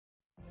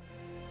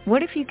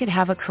What if you could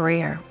have a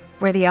career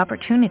where the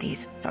opportunities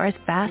are as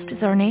vast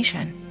as our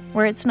nation,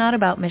 where it's not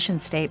about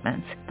mission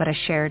statements, but a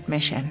shared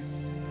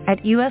mission?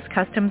 At U.S.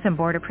 Customs and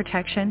Border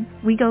Protection,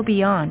 we go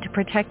beyond to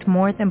protect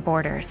more than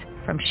borders.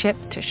 From ship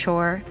to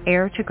shore,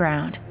 air to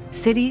ground,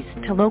 cities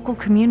to local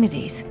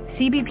communities,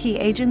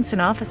 CBP agents and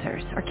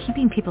officers are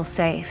keeping people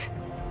safe.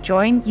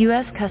 Join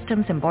U.S.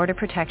 Customs and Border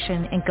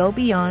Protection and go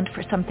beyond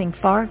for something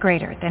far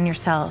greater than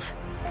yourself.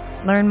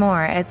 Learn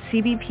more at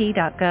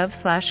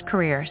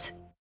cbp.gov/careers.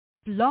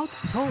 Blog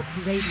Talk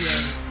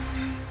Radio.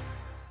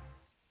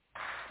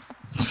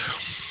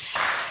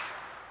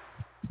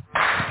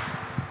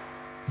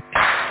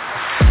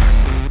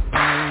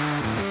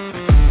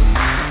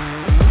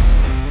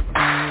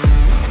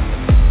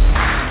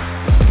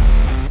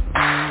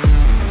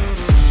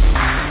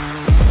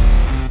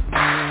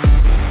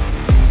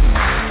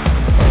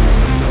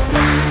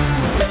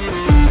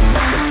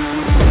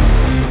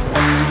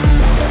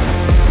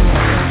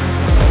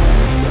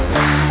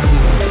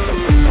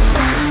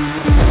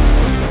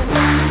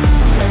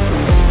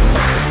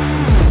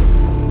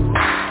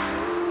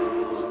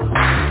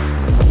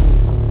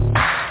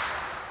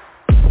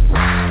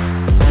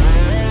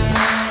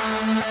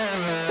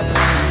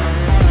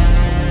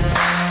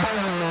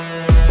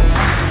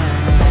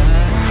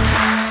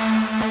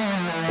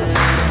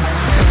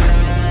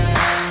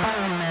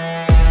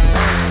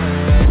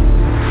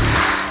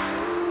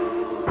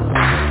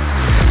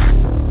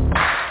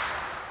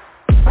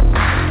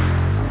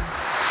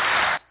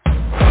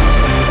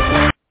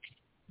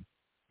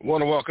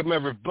 Welcome,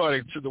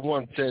 everybody, to the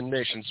 110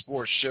 Nation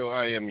Sports Show.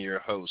 I am your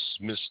host,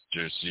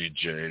 Mr.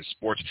 CJ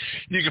Sports.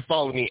 You can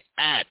follow me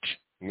at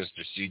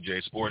Mr.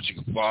 CJ Sports.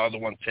 You can follow the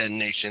 110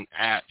 Nation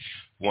at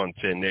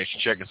 110 Nation.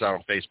 Check us out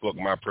on Facebook,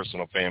 my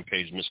personal fan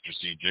page, Mr.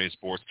 CJ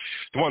Sports.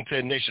 The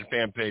 110 Nation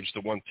fan page,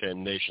 the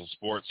 110 Nation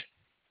Sports.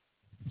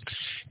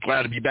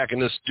 Glad to be back in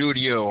the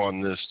studio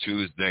on this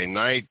Tuesday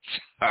night.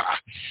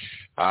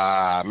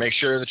 Make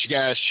sure that you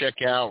guys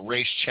check out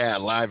Race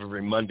Chat live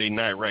every Monday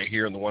night right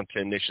here on the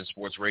 110 Nation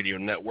Sports Radio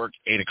Network,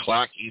 8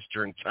 o'clock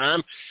Eastern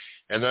Time.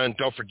 And then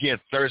don't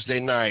forget, Thursday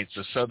nights,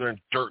 the Southern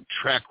Dirt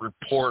Track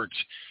Report,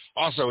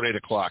 also at 8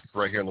 o'clock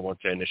right here on the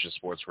 110 Nation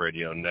Sports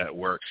Radio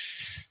Network.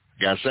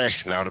 Gotta say,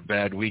 not a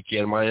bad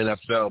weekend. My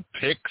NFL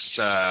picks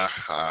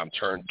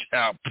turned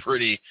out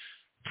pretty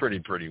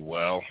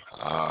well.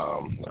 As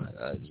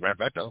a matter of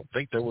fact, I don't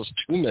think there was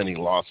too many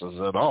losses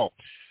at all.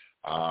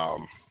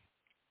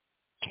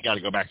 Got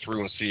to go back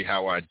through and see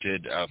how I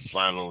did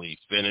finally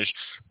finish.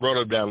 Wrote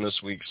them down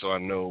this week so I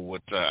know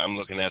what I'm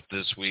looking at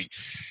this week.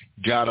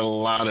 Got a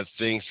lot of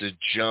things to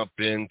jump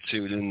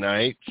into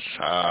tonight.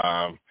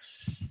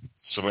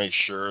 So make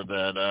sure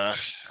that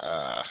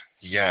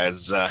you guys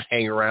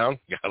hang around.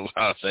 Got a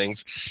lot of things.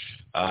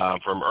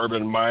 From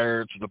Urban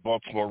Meyer to the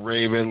Baltimore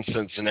Ravens,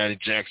 Cincinnati,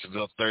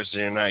 Jacksonville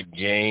Thursday night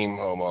game.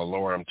 Oh, my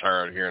Lord, I'm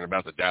tired of hearing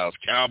about the Dallas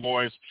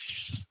Cowboys.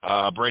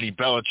 Brady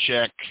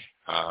Belichick,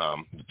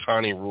 the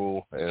Tawny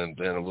Rule, and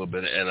then a little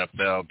bit of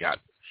NFL,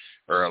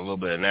 a little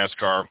bit of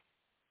NASCAR,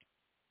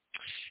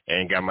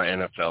 and got my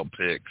NFL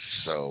picks.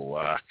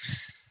 So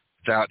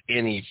without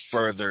any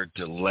further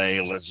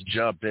delay, let's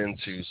jump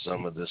into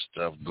some of this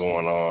stuff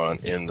going on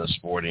in the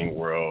sporting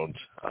world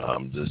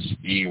this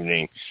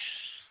evening.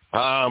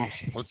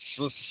 Let's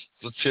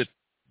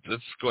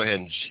go ahead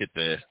and hit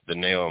the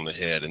nail on the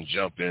head and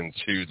jump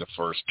into the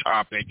first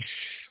topic.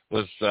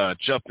 Let's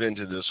jump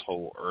into this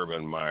whole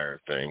Urban Meyer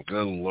thing.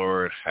 Good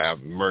Lord, have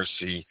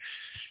mercy.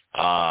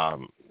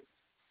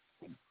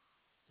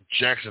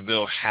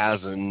 Jacksonville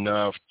has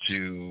enough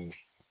to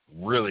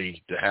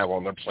have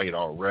on their plate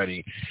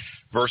already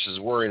versus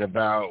worrying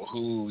about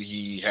who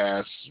he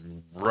has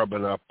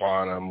rubbing up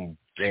on him,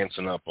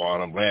 dancing up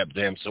on him, lap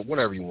dancing,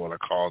 whatever you want to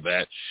call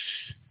that,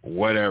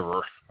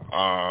 whatever.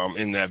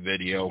 In that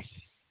video,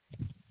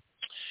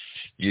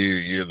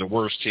 you're the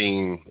worst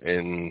team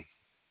in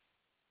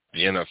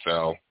the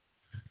NFL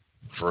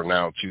for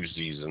now 2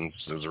 seasons.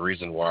 There's a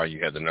reason why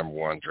you had the number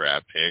 1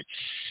 draft pick.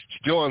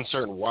 Still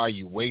uncertain why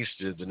you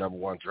wasted the number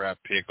 1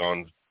 draft pick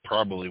on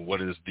probably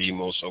what is the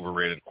most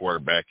overrated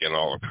quarterback in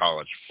all of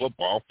college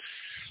football.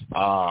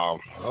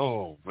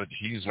 But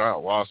he's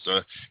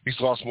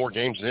lost more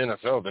games in the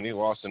NFL than he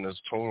lost in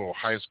his total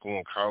high school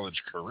and college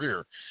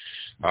career.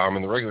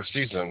 In the regular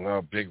season,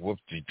 big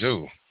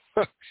whoop-de-doo.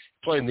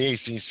 Played in the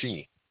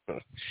ACC.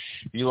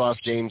 You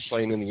lost games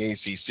playing in the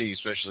ACC,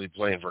 especially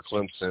playing for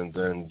Clemson,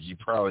 then you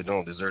probably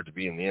don't deserve to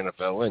be in the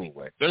NFL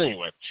anyway. But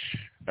anyway,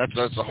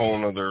 that's a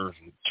whole other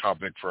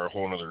topic for a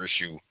whole other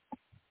issue.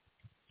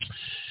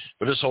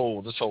 But this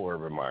whole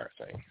Urban Meyer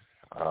thing,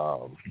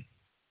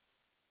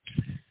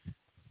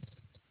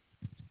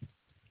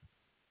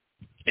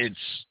 it's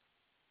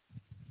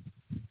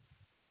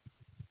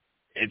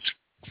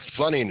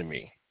funny to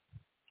me.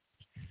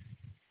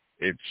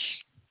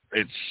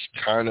 It's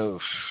kind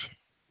of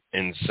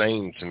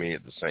insane to me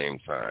at the same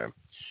time.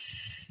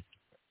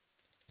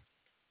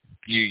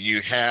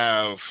 You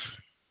have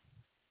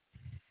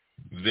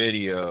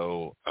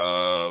video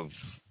of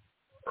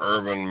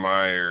Urban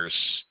Meyer's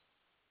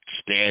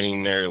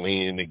standing there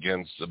leaning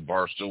against the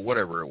bar stool,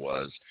 whatever it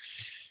was,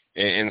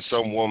 and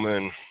some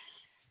woman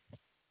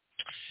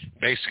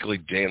basically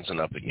dancing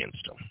up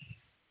against him.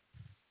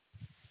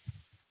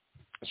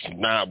 It's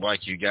not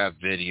like you got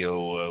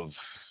video of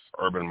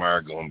Urban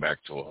Meyer going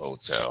back to a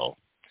hotel.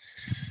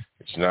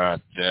 It's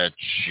not that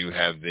you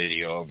have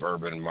video of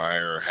Urban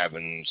Meyer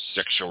having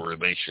sexual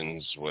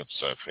relations with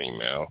a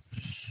female.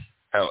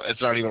 Hell,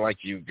 it's not even like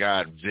you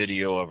got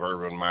video of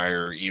Urban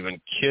Meyer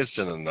even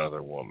kissing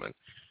another woman.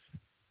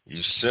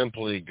 You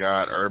simply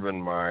got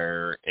Urban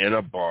Meyer in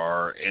a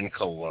bar in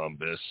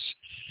Columbus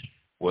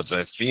with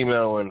a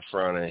female in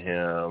front of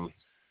him,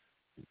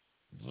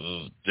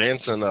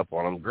 dancing up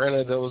on him.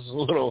 Granted, that was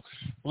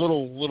a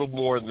little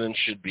more than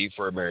should be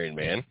for a married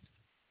man.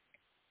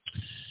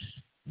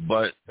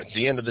 But at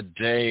the end of the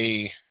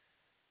day,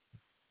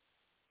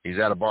 he's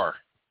at a bar.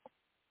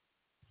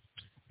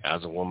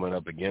 Has a woman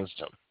up against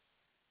him,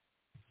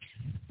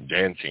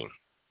 dancing.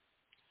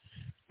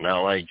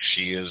 Not like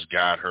she has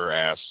got her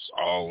ass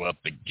all up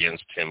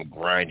against him,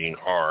 grinding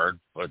hard,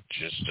 but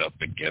just up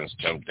against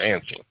him,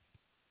 dancing.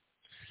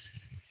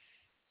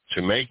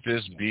 To make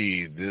this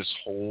be this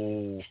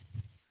whole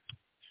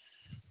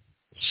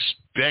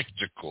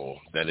spectacle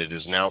that it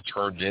is now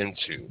turned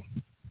into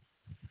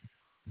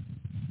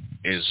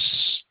is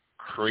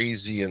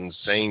crazy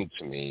insane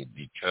to me,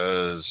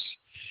 because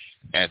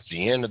at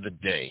the end of the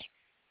day,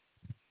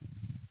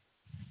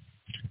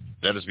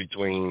 that is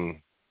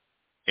between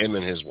him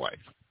and his wife.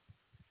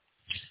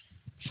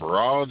 For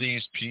all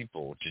these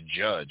people to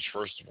judge,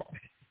 first of all,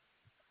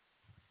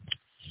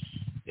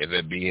 if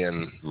it be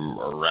in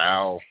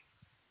morale,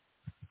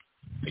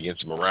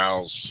 against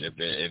morals, if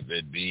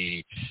it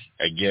be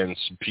against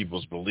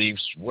people's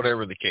beliefs,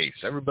 whatever the case,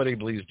 everybody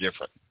believes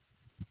different.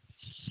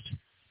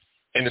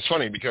 And it's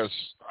funny because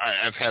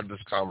I've had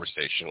this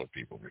conversation with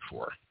people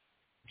before.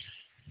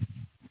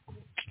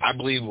 I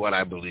believe what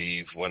I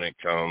believe when it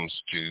comes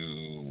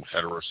to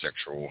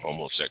heterosexual,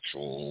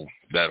 homosexual,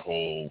 that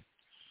whole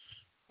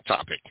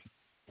topic,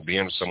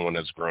 being someone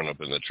that's grown up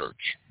in the church.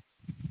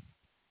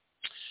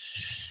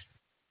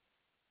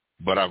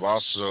 But I've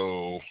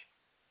also,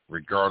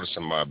 regardless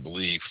of my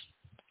belief,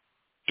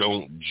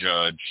 don't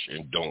judge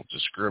and don't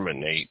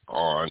discriminate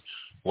on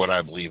what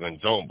I believe and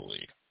don't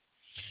believe.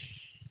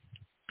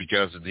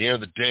 Because at the end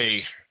of the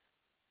day,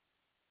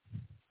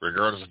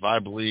 regardless if I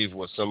believe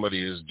what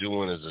somebody is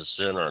doing is a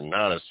sin or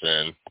not a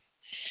sin,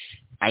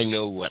 I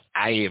know what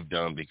I have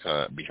done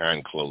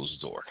behind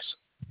closed doors.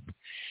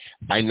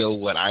 I know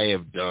what I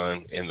have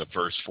done in the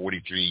first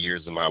 43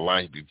 years of my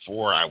life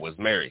before I was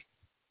married.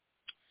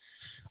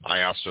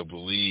 I also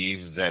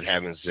believe that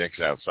having sex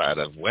outside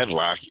of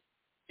wedlock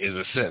is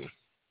a sin.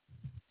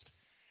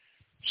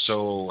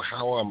 So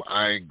how am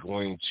I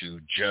going to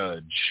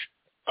judge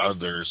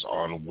others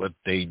on what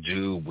they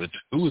do with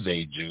who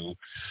they do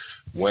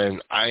when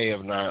I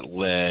have not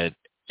led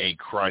a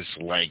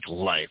Christ-like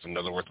life? In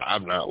other words,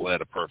 I've not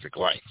led a perfect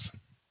life.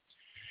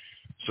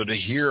 So to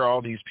hear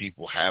all these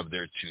people have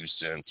their 2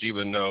 cents,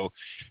 even though,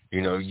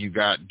 you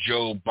got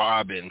Joe,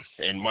 Bob,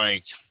 and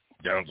Mike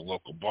down at the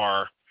local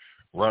bar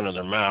running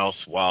their mouth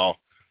while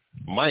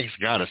Mike's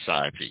got a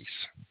side piece.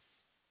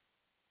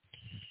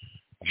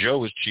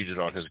 Joe has cheated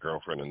on his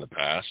girlfriend in the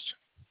past.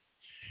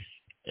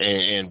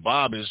 And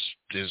Bob is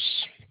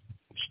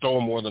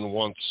stolen more than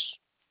once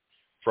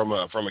from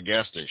a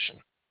gas station.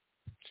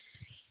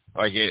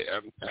 Like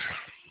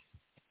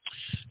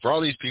for all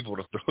these people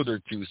to throw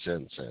their 2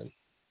 cents in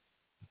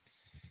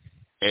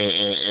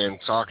and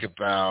talk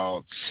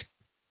about,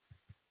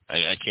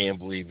 I can't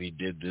believe he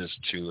did this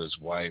to his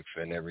wife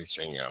and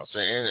everything else.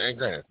 And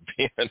granted,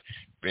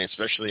 being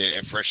especially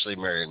a freshly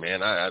married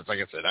man, like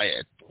I said,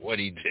 what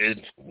he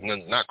did,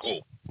 not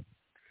cool.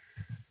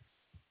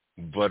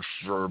 But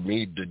for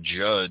me to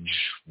judge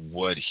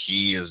what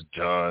he has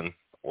done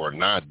or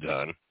not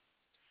done,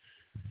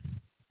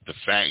 the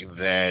fact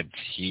that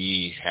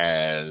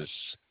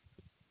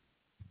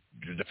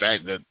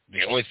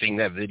the only thing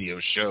that video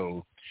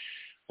showed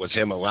was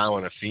him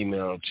allowing a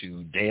female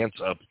to dance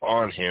up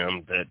on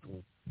him, that,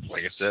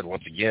 like I said,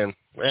 once again,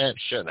 it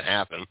shouldn't have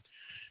happened.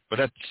 But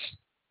that's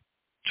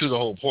to the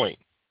whole point.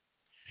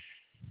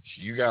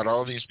 You got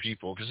all these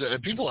people, because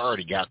people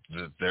already got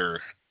their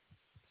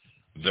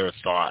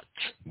thought,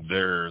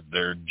 their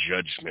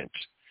judgment,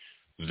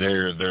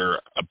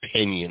 their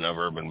opinion of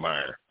Urban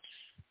Meyer.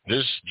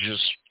 This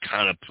just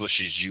kind of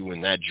pushes you in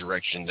that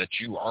direction that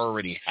you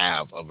already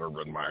have of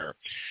Urban Meyer.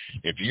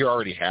 If you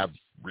already have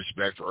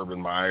respect for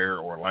Urban Meyer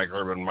or like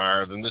Urban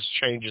Meyer, then this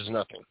changes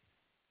nothing.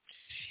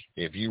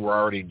 If you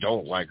already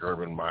don't like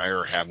Urban Meyer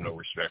or have no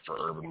respect for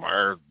Urban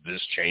Meyer,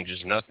 this changes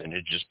nothing.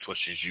 It just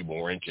pushes you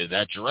more into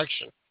that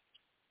direction.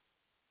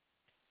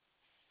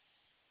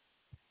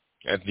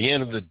 At the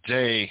end of the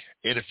day,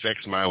 it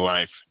affects my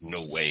life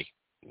no way,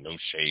 no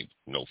shape,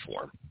 no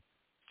form.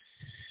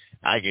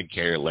 I could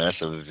care less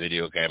if a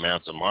video came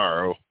out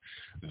tomorrow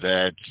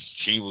that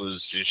she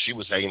was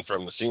hanging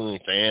from the ceiling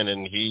fan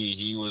and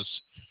he was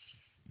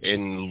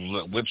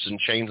in whips and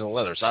chains and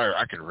leather. So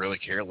I could really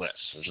care less.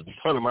 It's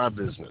none of my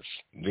business.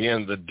 At the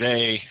end of the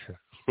day,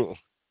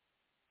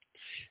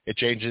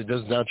 it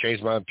does not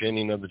change my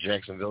opinion of the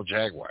Jacksonville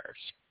Jaguars.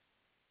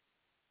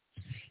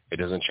 It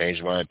doesn't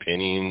change my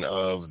opinion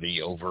of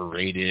the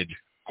overrated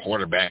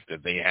quarterback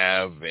that they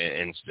have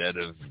instead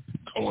of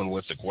going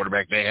with the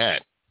quarterback they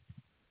had.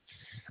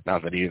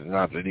 Not that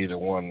either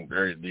one,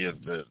 or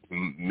the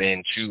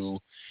Machu,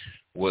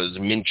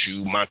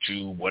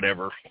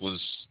 whatever,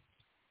 was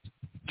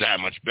that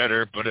much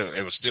better, but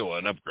it was still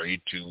an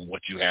upgrade to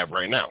what you have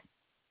right now.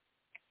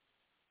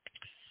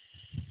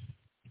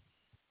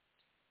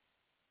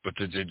 But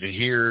to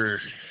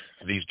hear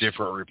these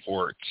different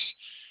reports,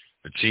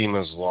 the team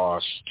has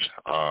lost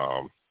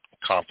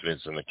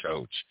confidence in the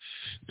coach.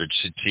 The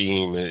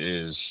team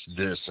is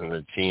this and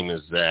the team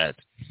is that.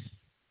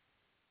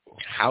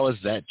 How has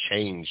that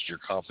changed your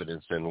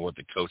confidence in what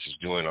the coach is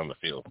doing on the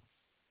field?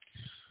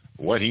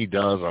 What he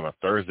does on a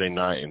Thursday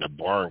night in a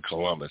bar in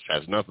Columbus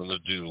has nothing to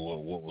do with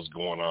what was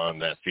going on in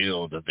that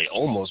field that they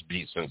almost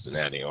beat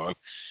Cincinnati on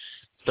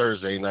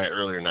Thursday night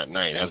earlier in that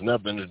night. It has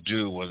nothing to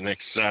do with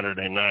next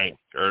Saturday night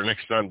or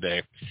next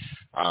Sunday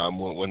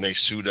when they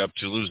suit up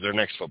to lose their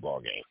next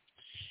football game.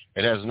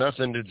 It has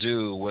nothing to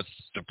do with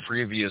the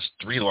previous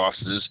 3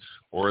 losses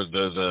or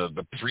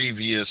the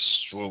previous,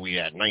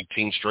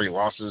 19 straight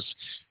losses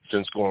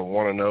since going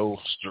 1-0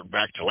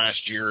 back to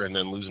last year and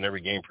then losing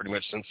every game pretty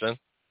much since then.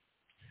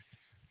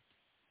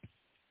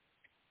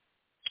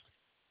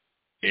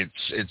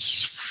 It's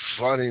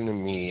funny to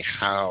me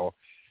how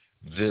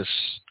this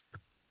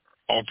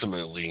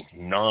ultimately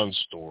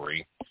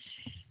non-story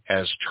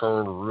has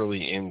turned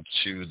really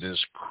into this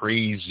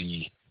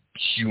crazy,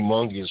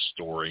 humongous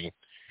story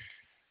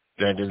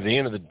that at the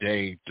end of the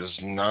day does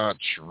not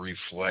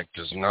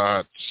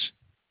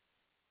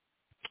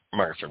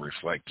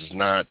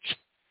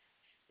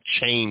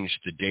change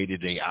the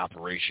day-to-day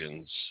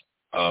operations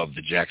of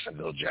the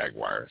Jacksonville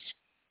Jaguars.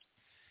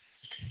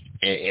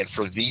 And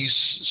for these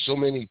so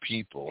many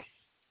people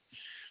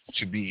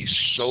to be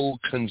so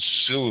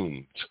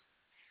consumed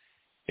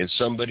in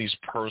somebody's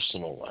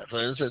personal life.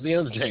 At the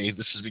end of the day,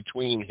 this is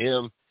between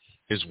him,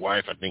 his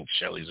wife, I think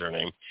Shelly's her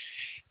name,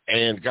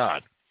 and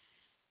God.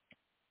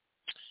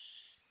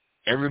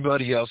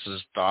 Everybody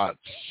else's thoughts,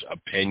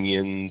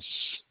 opinions,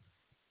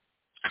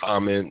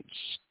 comments,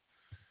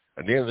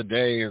 at the end of the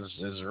day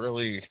is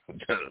really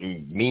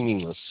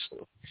meaningless,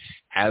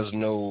 has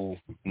no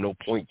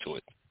point to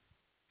it.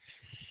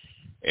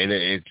 And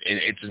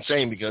it's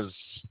insane because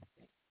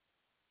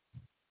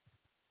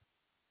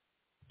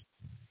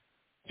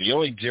the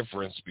only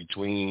difference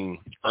between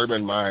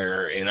Urban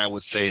Meyer and I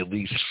would say at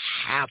least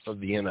half of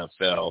the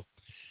NFL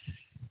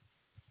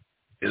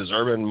is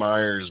Urban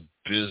Meyer's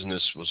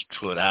business was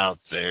put out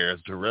there.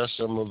 The rest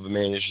of them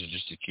managed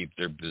just to keep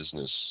their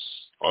business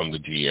on the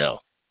DL.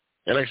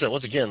 And like I said,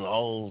 once again,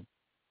 all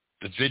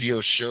the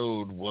video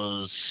showed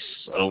was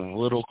a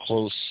little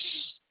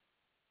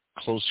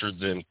closer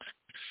than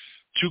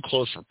too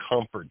close for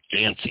comfort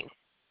dancing.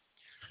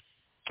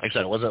 Like I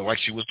said, it wasn't like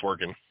she was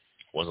twerking.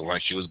 It wasn't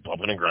like she was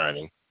bumping and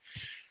grinding.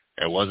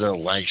 It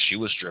wasn't like she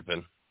was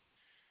stripping.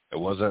 It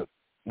wasn't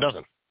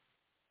nothing.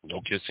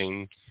 No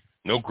kissing,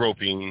 no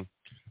groping,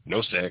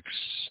 no sex,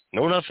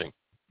 no nothing.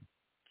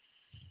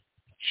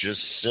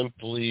 Just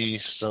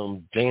simply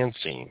some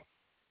dancing.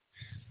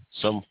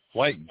 Some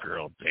white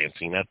girl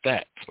dancing at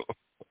that.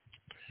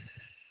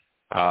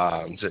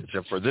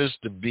 For this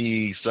to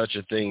be such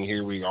a thing,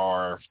 here we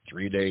are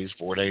 3 days,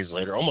 4 days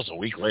later, almost a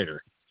week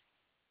later,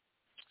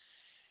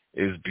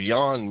 is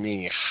beyond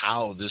me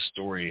how this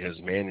story has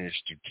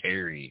managed to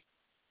carry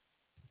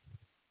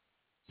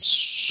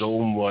so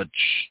much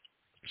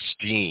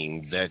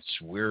steam that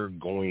we're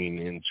going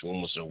into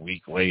almost a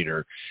week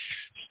later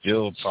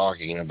still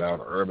talking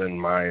about Urban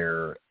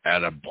Meyer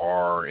at a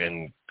bar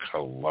in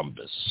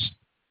Columbus.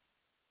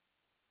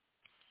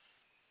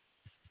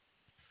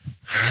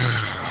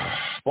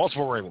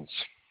 Baltimore Ravens.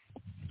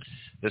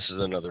 This is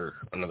another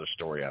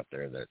story out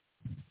there that at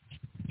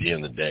the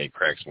end of the day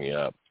cracks me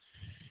up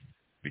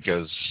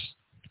because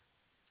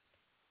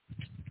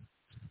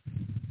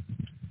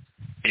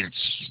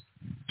it's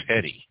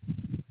petty.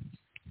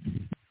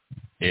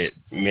 It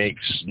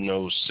makes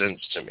no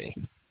sense to me.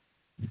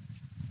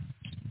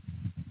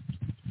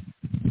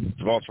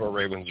 The Baltimore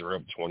Ravens are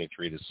up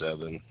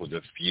 23-7 with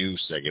a few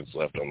seconds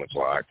left on the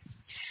clock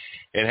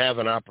and have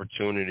an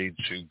opportunity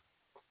to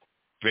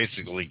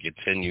basically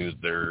continue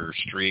their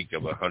streak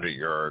of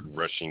 100-yard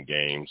rushing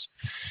games.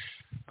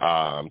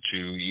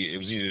 It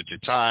was either to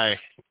tie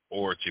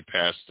or to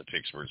pass the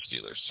Pittsburgh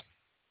Steelers.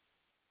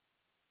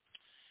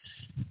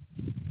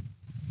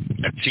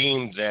 A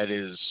team that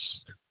has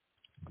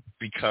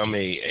become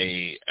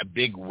a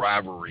big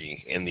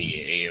rivalry in the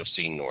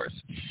AFC North.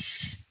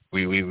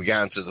 We've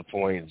gotten to the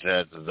point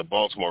that the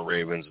Baltimore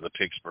Ravens and the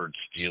Pittsburgh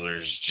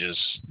Steelers just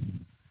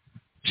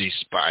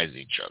despise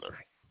each other.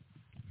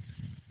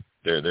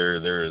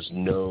 There is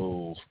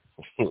no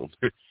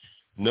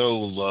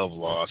love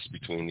lost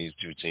between these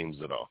two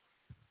teams at all.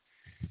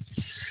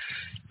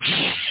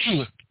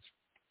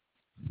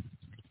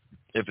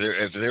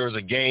 if there was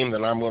a game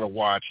that I'm going to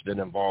watch that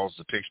involves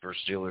the Pittsburgh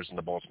Steelers and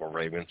the Baltimore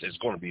Ravens, it's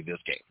going to be this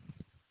game.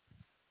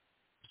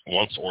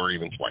 Once or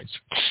even twice.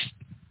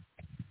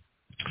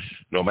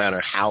 No matter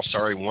how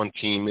sorry one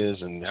team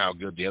is and how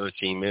good the other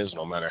team is,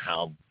 no matter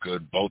how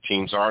good both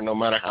teams are, no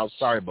matter how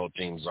sorry both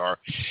teams are,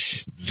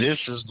 this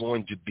is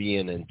going to be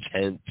an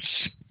intense,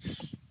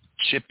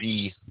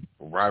 chippy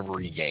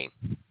rivalry game.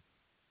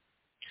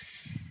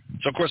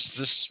 So, of course,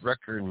 this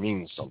record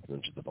means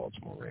something to the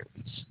Baltimore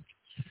Ravens.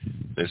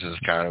 This is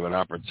kind of an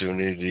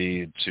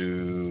opportunity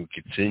to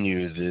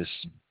continue this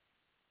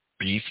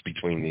beef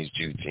between these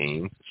two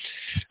teams,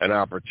 an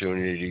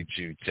opportunity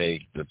to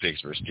take the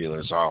Pittsburgh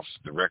Steelers off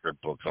the record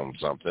book on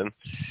something,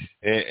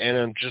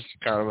 and just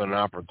kind of an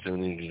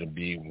opportunity to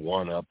be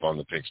one up on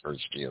the Pittsburgh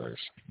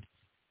Steelers.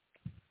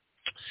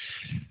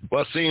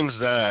 Well, it seems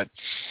that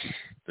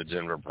the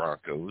Denver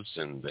Broncos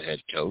and the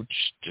head coach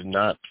did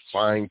not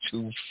find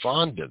too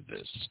fond of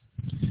this.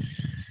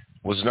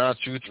 Was not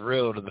too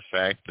thrilled of the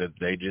fact that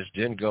they just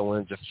didn't go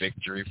into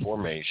victory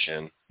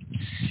formation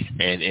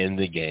and in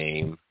the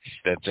game,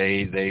 that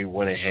they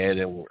went ahead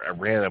and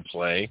ran a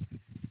play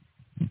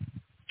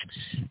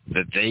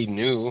that they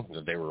knew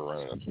that they were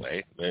running a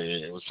play.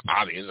 It was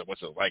obvious. It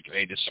wasn't like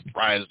they just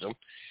surprised them.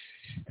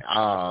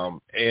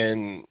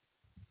 And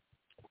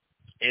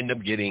end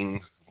up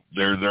getting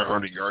their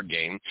 100-yard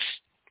game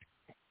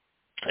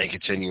and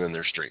continuing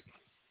their streak.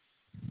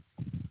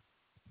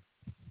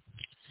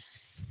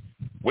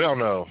 We all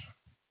know,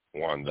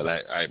 one, that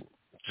I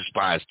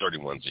despise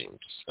 31 teams.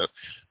 So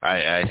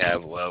I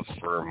have love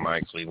for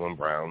my Cleveland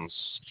Browns.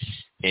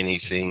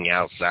 Anything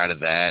outside of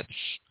that,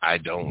 I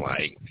don't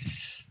like.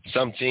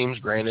 Some teams,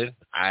 granted,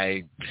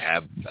 I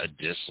have a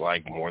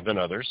dislike more than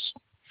others.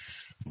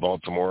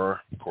 Baltimore,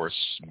 of course,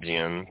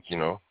 being,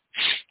 the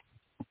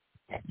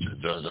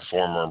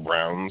former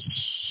Browns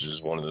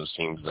is one of those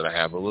teams that I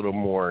have a little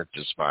more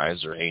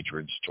despise or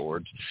hatred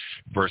towards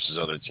versus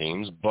other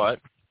teams.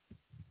 But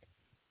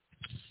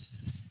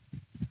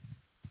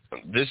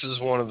this is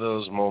one of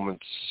those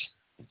moments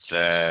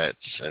that,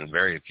 and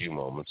very few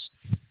moments,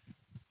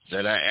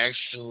 that I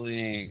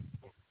actually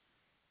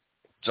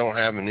don't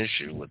have an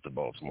issue with the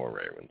Baltimore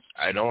Ravens.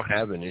 I don't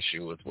have an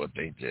issue with what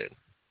they did.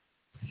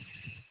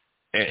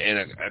 And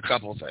a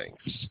couple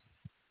things.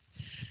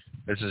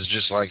 This is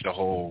just like the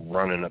whole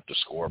running up the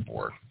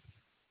scoreboard.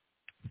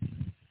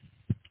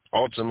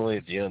 Ultimately,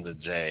 at the end of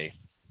the day,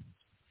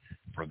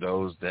 for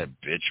those that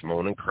bitch,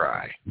 moan, and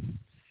cry,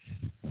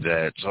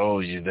 that,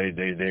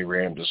 they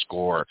ran the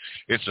score.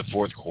 It's the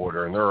fourth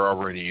quarter, and they're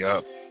already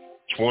up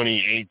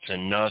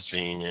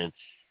 28-0, and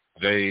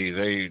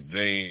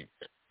they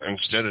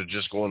instead of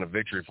just going to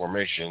victory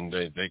formation,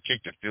 they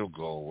kicked a field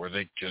goal where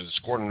they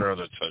scored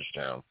another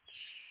touchdown.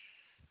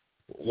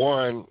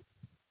 One,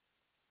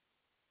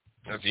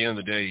 at the end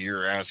of the day,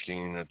 you're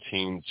asking a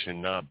team to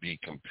not be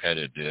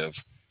competitive,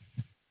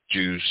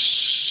 to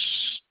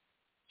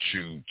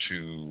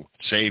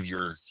save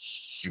your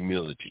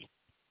humility.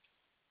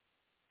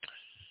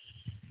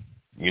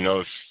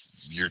 If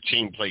your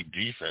team played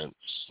defense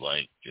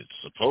like it's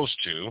supposed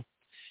to,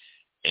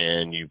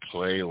 and you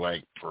play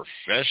like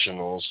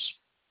professionals,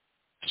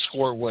 the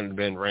score wouldn't have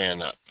been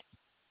ran up.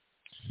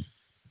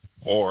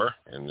 Or,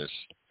 in this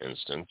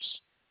instance,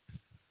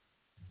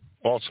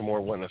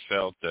 Baltimore wouldn't have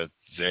felt that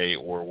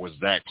or was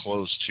that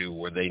close to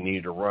where they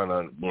needed to run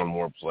on one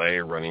more play,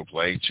 a running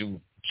play, to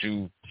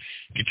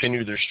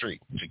continue their streak,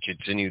 to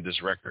continue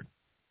this record.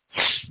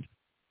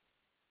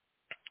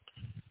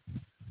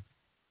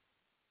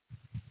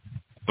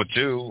 But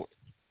two,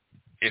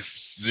 if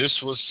this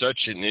was such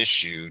an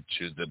issue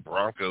to the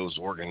Broncos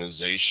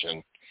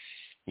organization,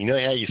 you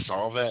know how you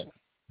solve that?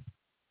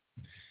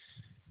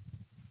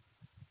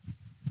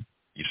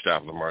 You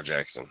stop Lamar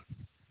Jackson.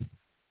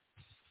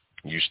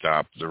 You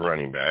stop the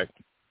running back.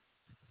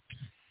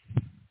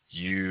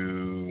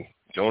 You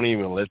don't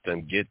even let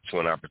them get to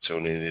an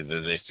opportunity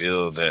that they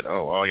feel that,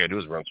 all you got to do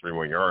is run 3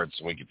 more yards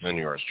and we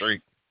continue our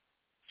streak.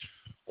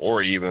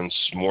 Or even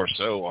more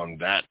so on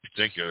that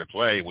particular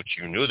play, which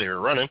you knew they were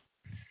running.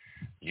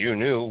 You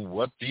knew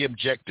what the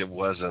objective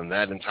was on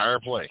that entire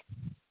play.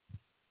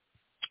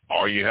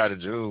 All you had to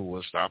do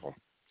was stop them.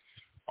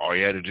 All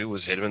you had to do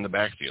was hit him in the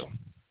backfield.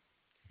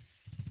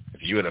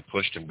 If you had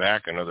pushed him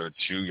back another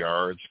 2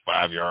 yards,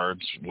 5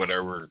 yards,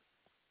 whatever,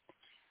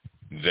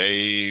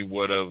 they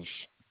would have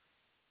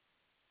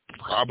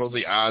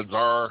probably, odds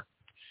are,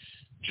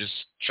 just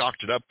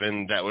chalked it up,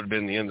 and that would have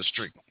been the end of the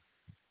streak.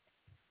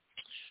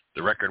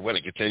 The record went,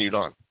 it continued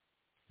on.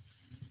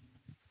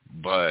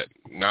 But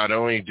not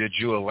only did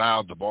you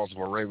allow the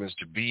Baltimore Ravens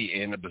to be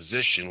in a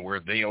position where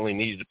they only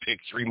needed to pick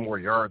 3 more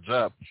yards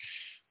up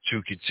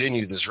to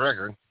continue this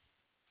record,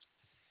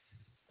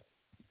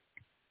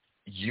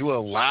 you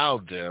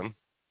allowed them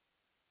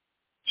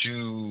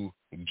to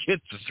get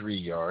the 3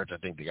 yards. I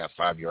think they got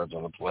 5 yards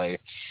on the play,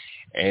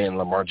 and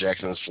Lamar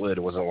Jackson slid.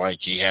 It wasn't like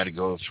he had to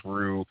go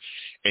through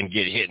and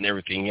get hit and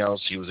everything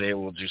else. He was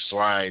able to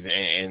slide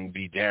and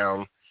be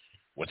down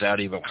without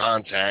even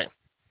contact.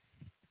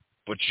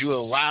 But you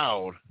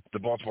allowed the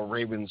Baltimore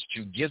Ravens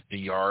to get the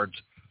yards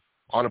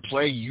on a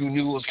play you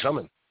knew was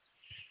coming.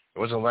 It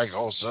wasn't like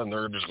all of a sudden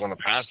they're just going to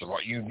pass the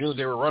ball. You knew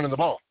they were running the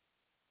ball.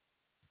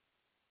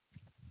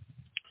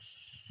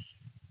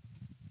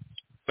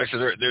 Like I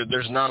said,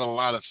 there's not a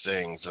lot of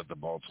things that the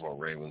Baltimore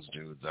Ravens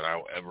do that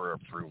I'll ever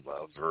approve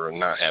of or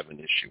not have an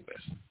issue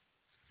with.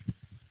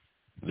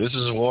 This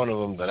is one of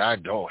them that I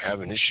don't have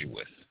an issue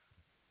with.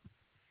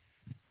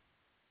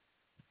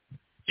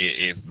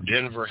 If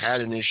Denver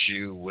had an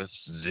issue with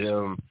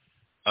them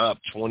up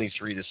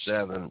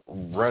 23-7,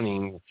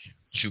 running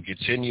to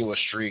continue a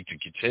streak, to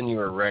continue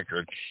a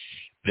record,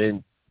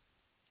 then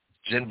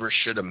Denver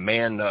should have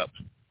manned up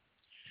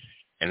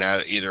and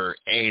either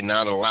A,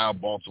 not allow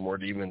Baltimore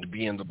to even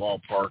be in the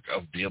ballpark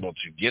of be able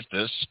to get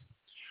this,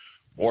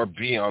 or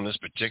B, on this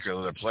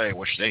particular play,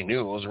 which they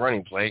knew was a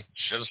running play,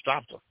 should have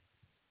stopped them.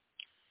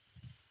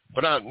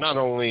 But not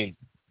only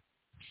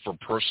for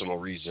personal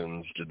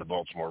reasons did the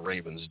Baltimore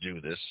Ravens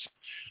do this,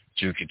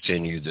 to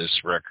continue this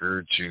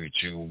record,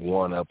 to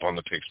one up on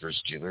the Pittsburgh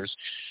Steelers,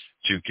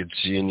 to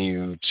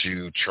continue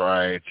to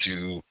try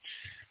to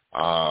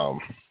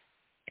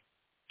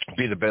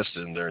be the best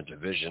in their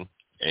division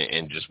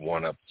and just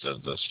one up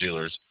the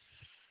Steelers.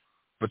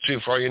 But too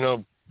far, you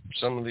know,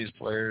 some of these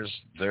players,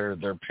 their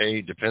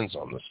pay depends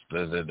on this.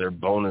 Their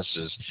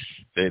bonuses,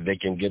 they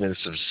can get a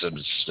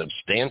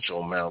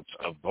substantial amount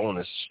of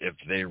bonus if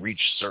they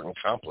reach certain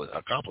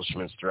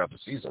accomplishments throughout the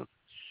season.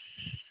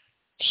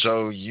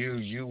 So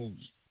you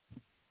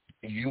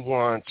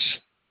want,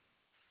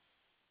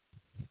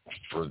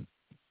 for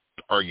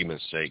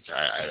argument's sake,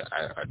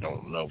 I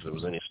don't know if there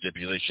was any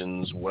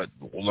stipulations what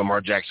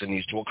Lamar Jackson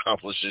needs to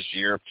accomplish this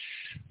year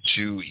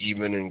to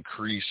even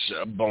increase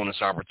a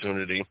bonus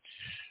opportunity.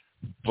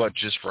 But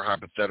just for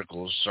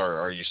hypotheticals,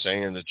 are you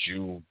saying that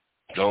you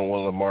don't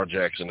want Lamar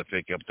Jackson to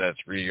pick up that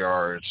 3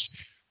 yards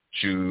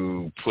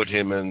to put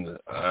him in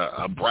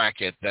a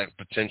bracket that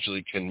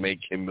potentially can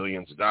make him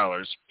millions of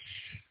dollars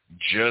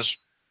just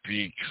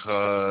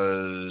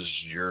because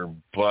your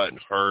butt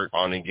hurt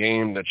on a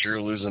game that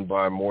you're losing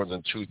by more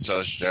than 2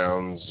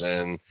 touchdowns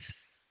and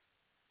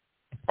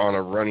on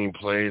a running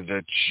play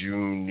that you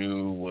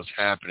knew was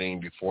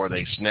happening before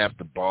they snapped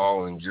the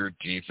ball and your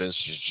defense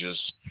is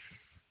just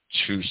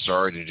too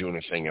sorry to do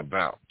anything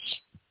about?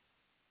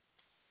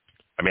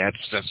 I mean,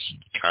 that's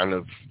kind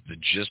of the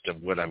gist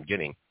of what I'm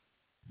getting.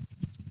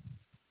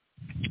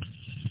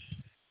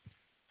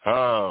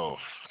 Oh,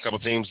 a couple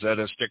teams that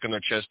are sticking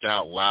their chest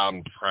out loud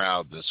and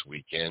proud this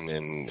weekend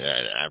and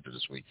after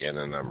this weekend,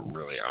 and I'm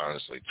really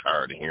honestly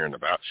tired of hearing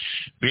about.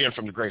 Being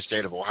from the great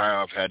state of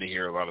Ohio, I've had to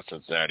hear a lot of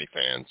Cincinnati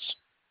fans.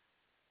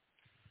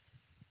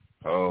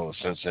 Oh,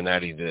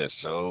 Cincinnati this.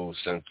 Oh,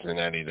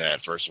 Cincinnati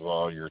that. First of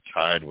all, you're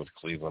tied with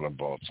Cleveland and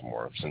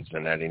Baltimore.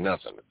 Cincinnati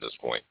nothing at this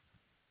point.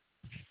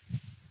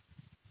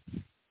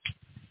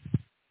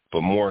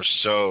 But more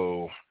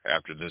so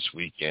after this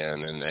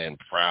weekend and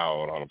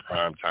proud on a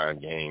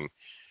primetime game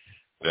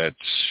that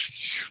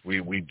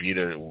you beat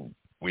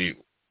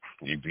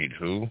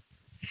who?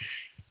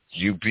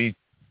 You beat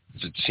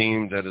the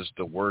team that is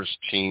the worst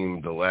team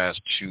the last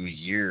 2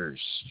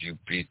 years. You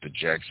beat the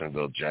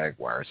Jacksonville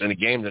Jaguars in a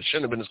game that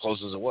shouldn't have been as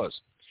close as it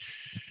was.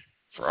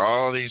 For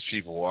all these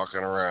people walking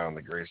around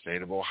the great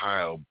state of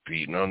Ohio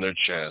beating on their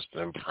chest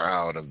and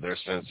proud of their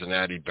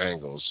Cincinnati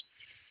Bengals,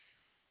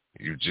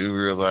 you do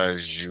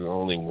realize you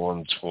only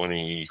won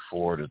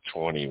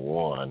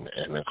 24-21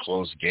 in a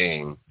close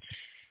game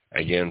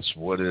against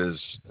what is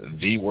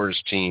the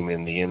worst team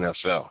in the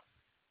NFL.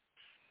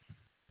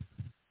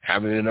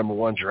 Having the number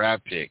 1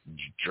 draft pick,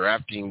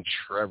 drafting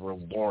Trevor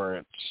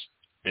Lawrence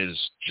is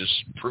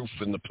just proof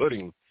in the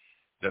pudding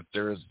that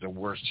there is the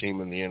worst team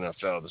in the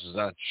NFL. This is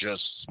not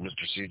just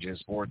Mr. CJ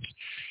Sports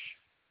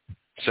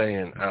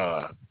saying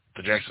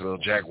the Jacksonville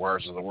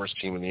Jaguars are the worst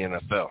team in the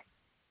NFL.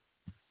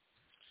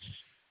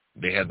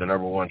 They had the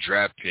number 1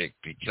 draft pick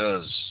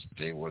because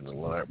they were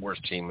the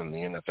worst team in the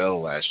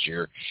NFL last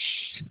year.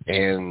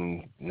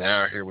 And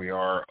now here we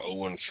are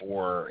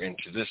 0-4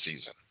 into this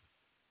season.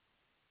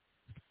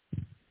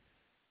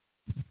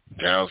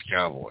 Dallas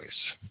Cowboys,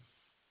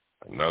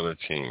 another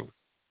team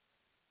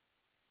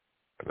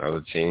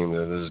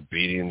that is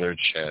beating their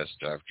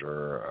chest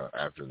after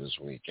this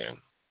weekend.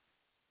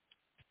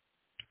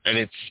 And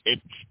it's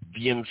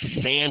the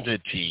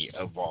insanity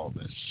of all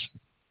this.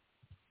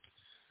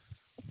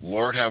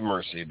 Lord have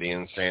mercy, the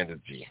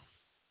insanity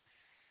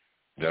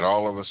that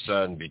all of a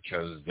sudden,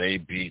 because they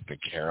beat the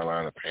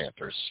Carolina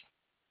Panthers,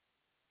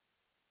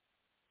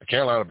 the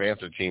Carolina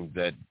Panther team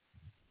that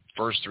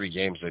first 3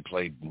 games they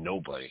played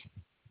nobody.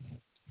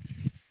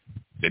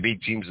 They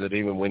beat teams that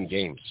even win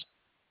games.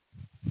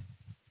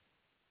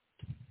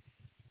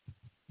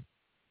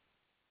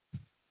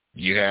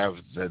 You have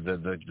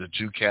the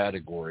 2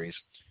 categories,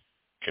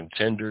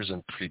 contenders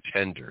and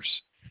pretenders.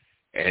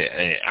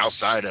 And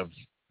outside of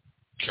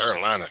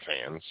Carolina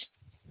fans,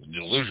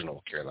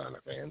 delusional Carolina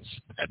fans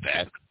at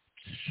that,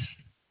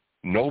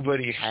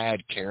 nobody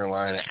had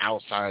Carolina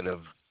outside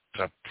of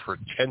the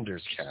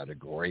pretenders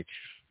category.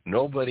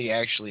 Nobody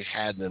actually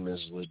had them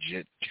as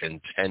legit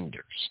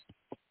contenders.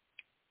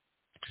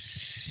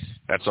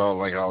 That's all,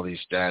 like all these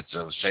stats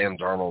of Sam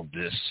Darnold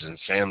this and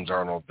Sam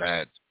Darnold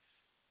that.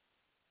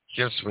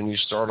 Just when you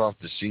start off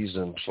the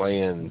season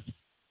playing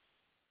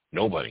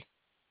nobody,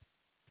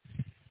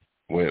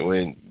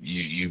 when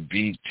you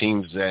beat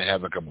teams that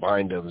have a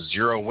combined of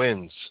 0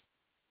 wins,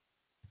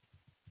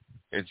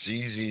 it's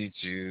easy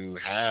to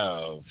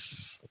have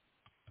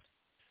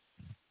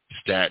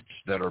stats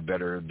that are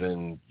better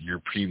than your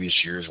previous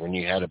years when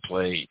you had to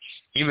play,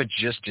 even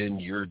just in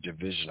your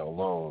division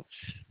alone,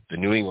 the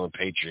New England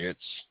Patriots,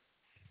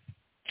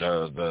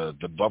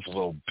 the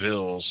Buffalo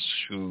Bills,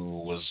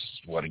 who was,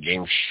 a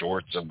game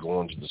short of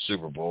going to the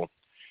Super Bowl,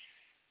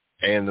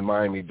 and the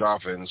Miami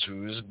Dolphins,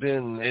 who's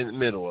been in the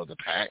middle of the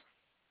pack,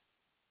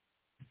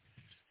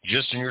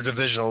 just in your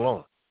division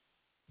alone.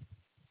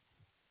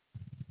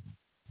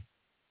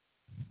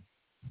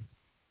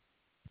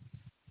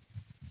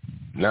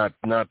 Not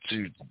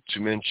to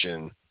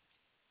mention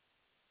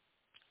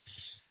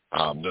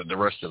the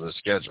rest of the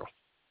schedule.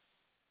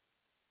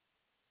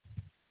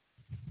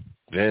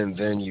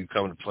 Then you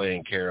come to play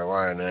in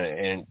Carolina,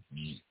 and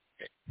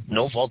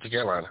no fault to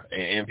Carolina.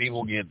 And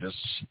people get this.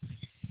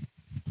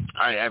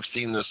 I've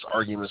seen this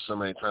argument so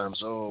many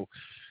times. Oh,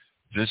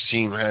 this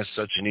team has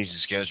such an easy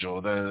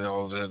schedule.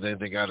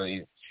 They got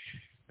to.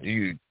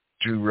 You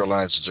do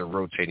realize it's a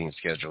rotating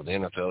schedule. The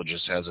NFL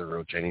just has a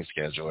rotating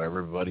schedule.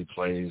 Everybody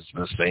plays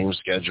the same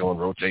schedule in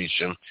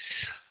rotation.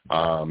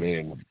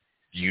 And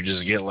you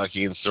just get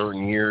lucky in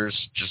certain years,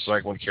 just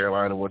like when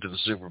Carolina went to the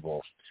Super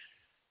Bowl.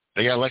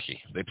 They got lucky.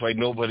 They played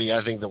nobody.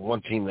 I think the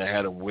one team that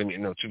had a win,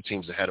 2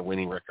 teams that had a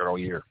winning record all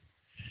year.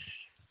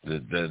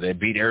 They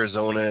beat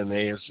Arizona in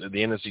the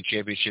NFC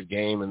Championship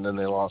game, and then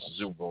they lost the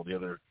Super Bowl. The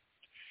other,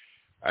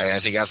 I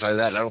think outside of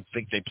that, I don't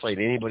think they played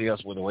anybody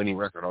else with a winning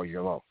record all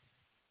year long.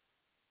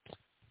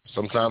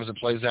 Sometimes it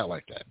plays out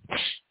like that.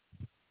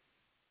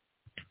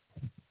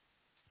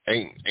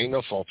 Ain't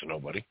no fault to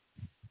nobody.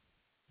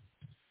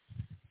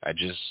 I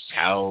just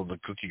how the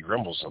cookie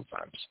crumbles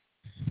sometimes.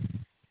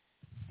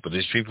 But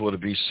these people to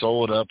be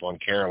sold up on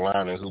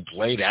Carolina, who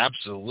played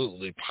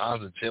absolutely,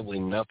 positively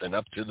nothing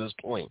up to this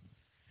point,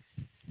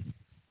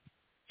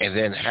 and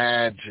then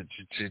had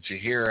to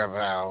hear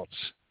about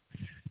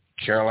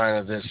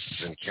Carolina this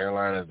and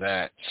Carolina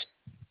that,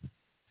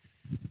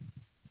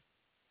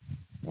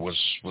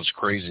 was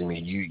crazy to me.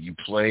 You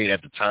played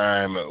at the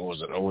time, it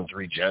was an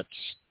 0-3 Jets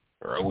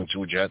or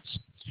 0-2 Jets.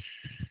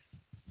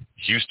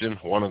 Houston,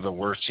 one of the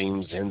worst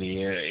teams in the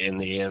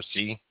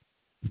AFC.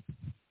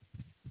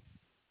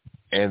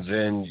 And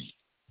then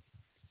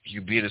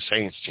you beat a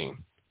Saints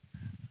team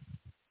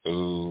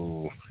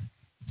who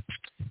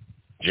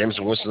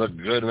Jameson Winston looked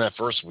good in that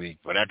first week,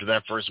 but after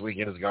that first week,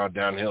 it has gone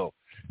downhill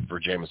for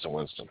Jameson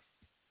Winston.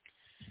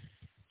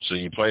 So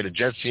you played a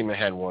Jets team that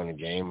had won a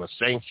game, a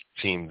Saints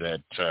team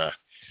that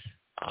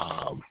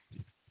I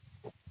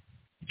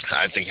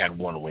think had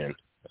one win.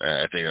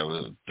 I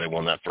think they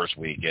won that first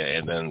week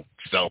and then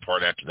fell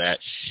apart after that,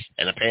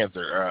 and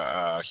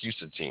a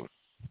Houston team.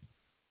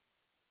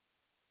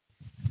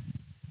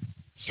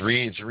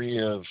 Three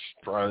of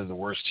probably the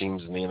worst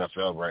teams in the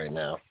NFL right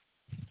now.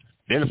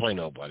 Didn't play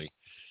nobody.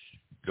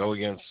 Go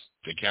against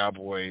the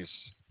Cowboys,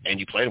 and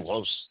you played them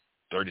close,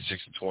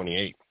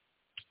 36-28.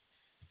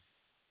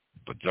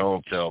 But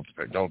don't tell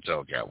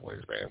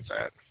Cowboys fans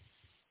that.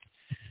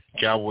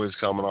 Cowboys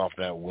coming off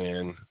that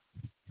win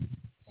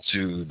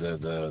to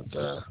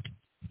the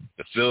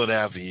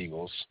Philadelphia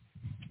Eagles,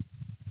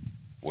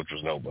 which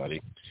was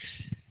nobody.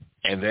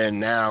 And then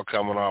now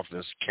coming off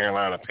this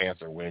Carolina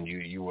Panther win,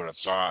 you would have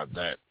thought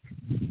that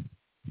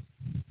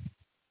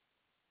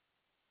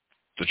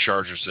the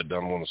Chargers had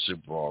done won the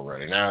Super Bowl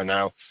already.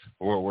 Now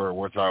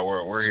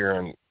we're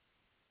hearing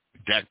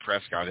Dak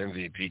Prescott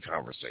MVP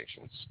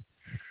conversations.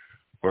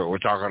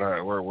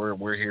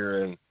 We're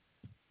hearing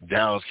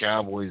Dallas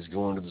Cowboys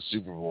going to the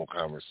Super Bowl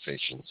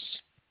conversations.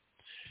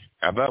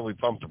 How about we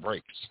pump the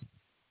brakes?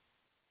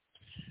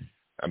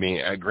 I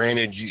mean,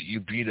 granted,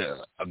 you beat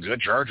a good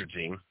Charger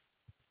team.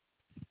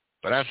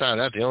 But outside of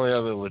that, the only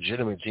other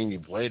legitimate team you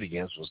played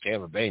against was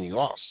Tampa Bay, and you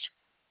lost.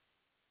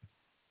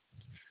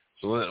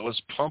 So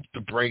let's pump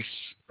the brakes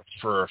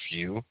for a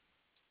few.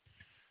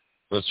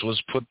 Let's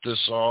put this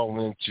all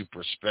into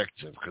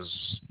perspective,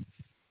 because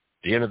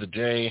at the end of the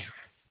day,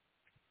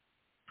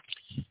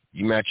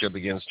 you match up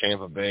against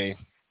Tampa Bay.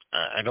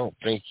 I don't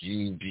think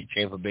you beat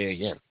Tampa Bay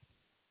again.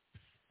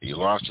 You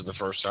lost it the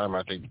first time.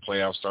 I think the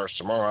playoff starts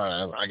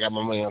tomorrow. I got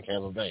my money on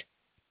Tampa Bay.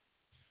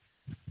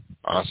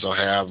 I also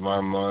have my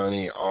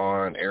money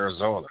on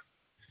Arizona.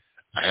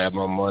 I have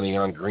my money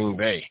on Green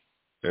Bay.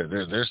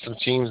 There's some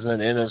teams in the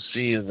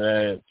NFC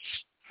that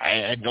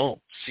I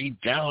don't see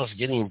Dallas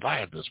getting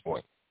by at this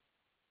point.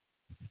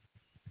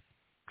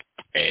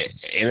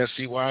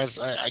 NFC-wise,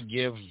 I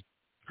give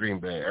Green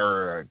Bay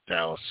or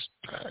Dallas,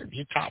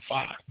 you're top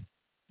 5.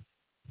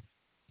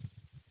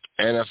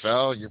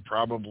 NFL, you're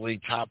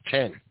probably top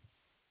 10.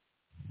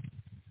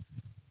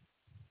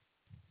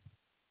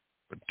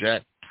 But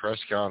Dak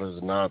Prescott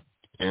is not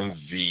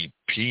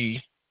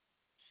MVP.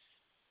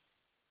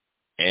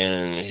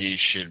 and he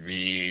should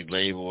be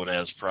labeled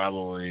as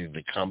probably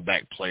the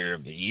comeback player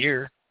of the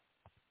year.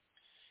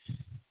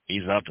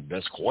 He's not the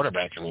best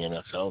quarterback in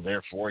the NFL,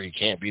 therefore he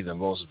can't be the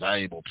most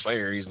valuable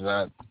player. He's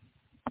not.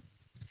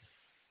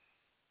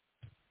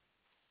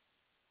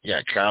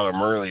 Yeah, Kyler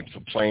Murray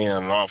playing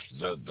off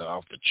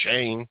the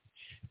chain.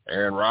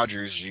 Aaron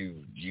Rodgers,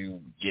 you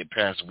get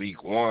past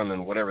week one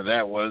and whatever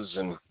that was,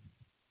 and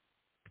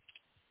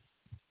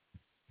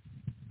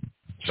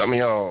some of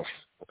y'all,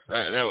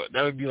 that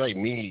would be like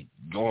me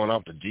going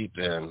off the deep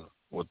end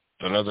with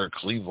another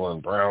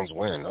Cleveland Browns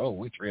win. Oh,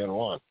 we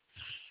 3-1.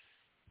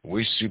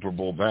 We Super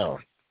Bowl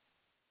bound.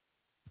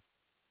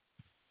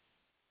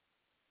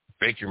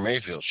 Baker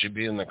Mayfield should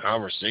be in the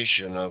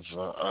conversation of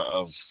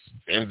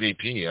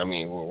MVP. I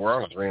mean, we're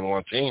on a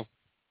 3-1 team.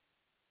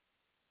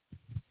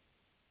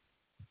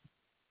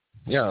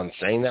 Yeah, I'm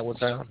saying that would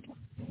sound.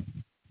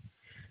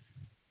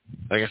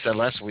 Like I said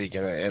last week,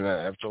 and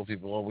I've told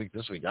people all week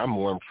this week, I'm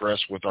more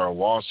impressed with our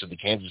loss to the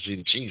Kansas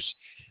City Chiefs.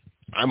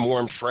 I'm more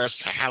impressed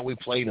how we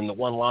played in the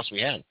one loss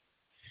we had.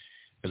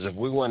 Because if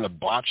we wouldn't have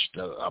botched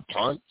a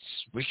punt,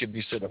 we could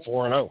be sitting at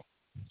 4-0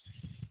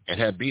 and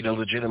had beat a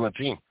legitimate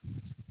team.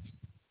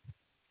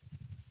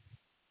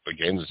 But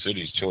Kansas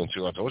City's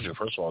 2-2. I told you,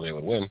 first of all, they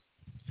would win.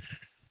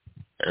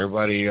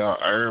 Everybody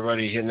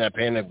hitting that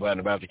panic button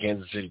about the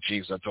Kansas City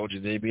Chiefs. I told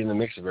you they'd be in the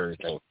mix of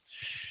everything.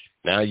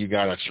 Now you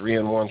got a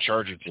 3-1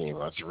 Charger team,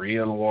 a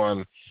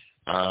 3-1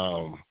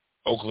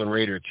 Oakland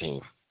Raider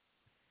team,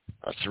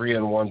 a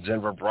 3-1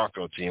 Denver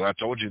Bronco team. I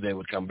told you they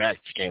would come back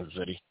to Kansas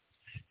City.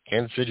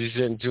 Kansas City's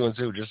sitting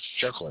 2-2, just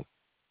chuckling.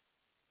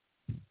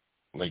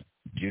 Like,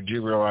 you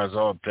do realize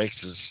all it takes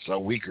is a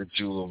week or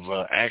two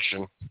of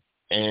action,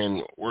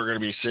 and we're going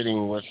to be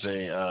sitting with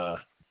a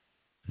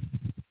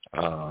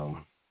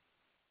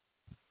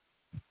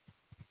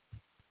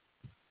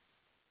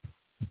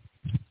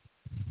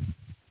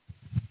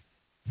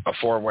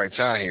 4-white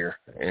tie here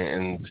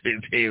in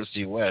the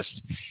AFC West,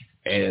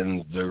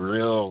 and the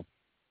real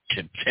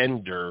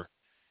contender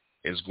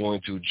is going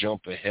to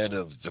jump ahead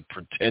of the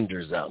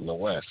pretenders out in the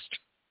West.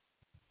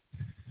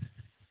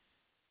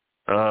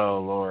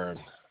 Oh, Lord.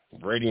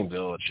 Brady and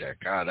Belichick.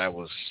 God, I'm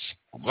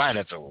glad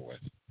that's over with.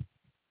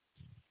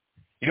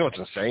 You know what's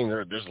insane?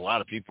 There's a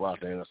lot of people out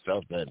there that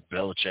felt that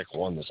Belichick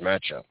won this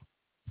matchup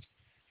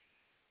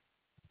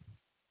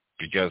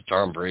because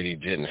Tom Brady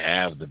didn't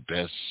have the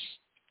best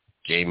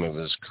game of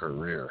his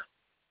career.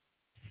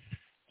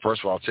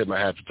 First of all, I'll tip my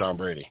hat to Tom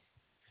Brady.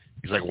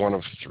 He's like one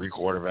of 3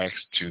 quarterbacks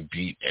to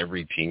beat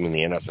every team in the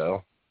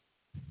NFL.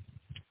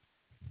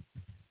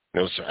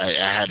 You know, so I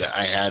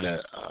had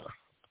a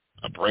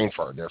brain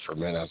fart there for a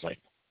minute. I was like,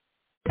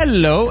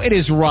 hello, it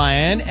is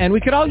Ryan, and we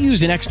could all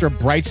use an extra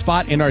bright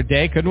spot in our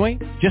day, couldn't we?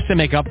 Just to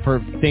make up for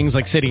things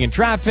like sitting in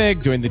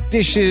traffic, doing the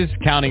dishes,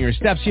 counting your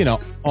steps, you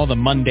know, all the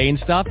mundane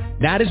stuff.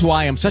 That is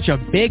why I'm such a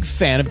big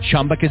fan of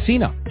Chumba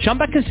Casino.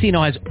 Chumba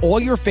Casino has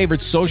all your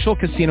favorite social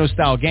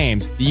casino-style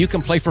games that you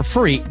can play for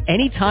free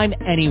anytime,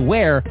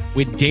 anywhere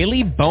with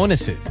daily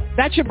bonuses.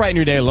 That should brighten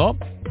your day a little.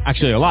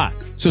 Actually, a lot.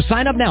 So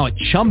sign up now at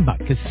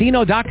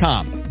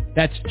ChumbaCasino.com.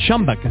 That's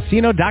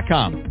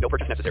ChumbaCasino.com. No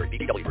purchase necessary.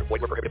 VGW Group.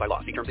 Void where prohibited by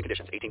law. See terms and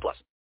conditions. 18+.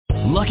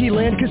 Lucky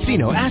Land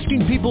Casino,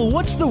 asking people,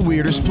 what's the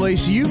weirdest place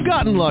you've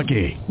gotten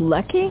lucky?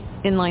 Lucky?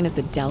 In line at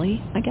the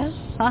deli, I guess?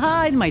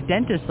 Aha, in my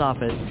dentist's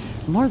office.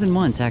 More than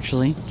once,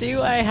 actually.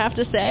 Do I have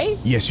to say?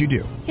 Yes, you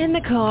do. In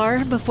the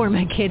car before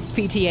my kids'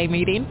 PTA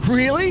meeting.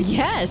 Really?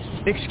 Yes.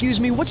 Excuse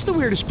me, what's the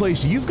weirdest place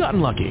you've gotten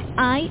lucky?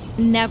 I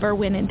never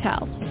win and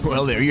tell.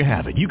 Well, there you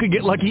have it. You can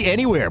get lucky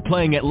anywhere,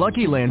 playing at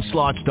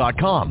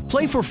LuckyLandSlots.com.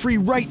 Play for free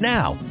right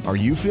now. Are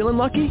you feeling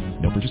lucky?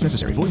 No purchase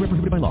necessary. Void where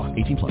prohibited by law.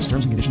 18+.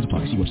 Terms and conditions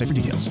apply. See website for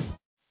details.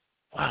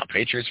 Wow,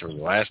 Patriots were the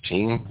last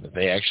team that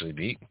they actually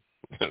beat.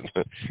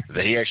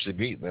 That he actually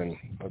beat, then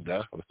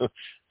this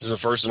is the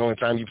first and only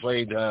time you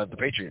played the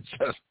Patriots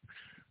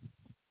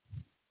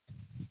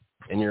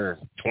in your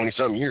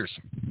 20-something years.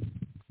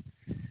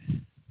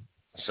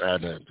 So I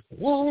had to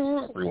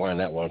rewind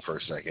that one for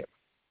a second.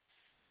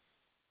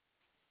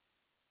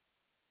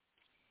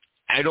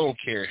 I don't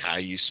care how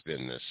you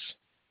spin this.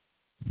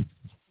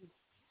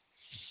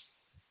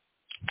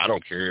 I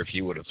don't care if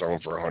he would have thrown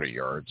for 100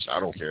 yards. I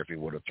don't care if he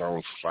would have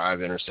thrown for 5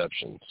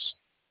 interceptions.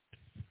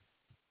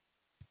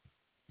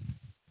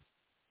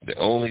 The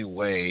only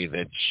way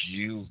that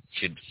you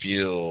could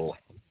feel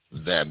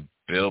that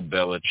Bill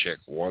Belichick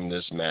won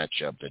this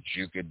matchup, that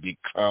you could be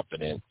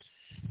confident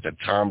that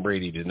Tom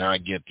Brady did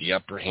not get the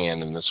upper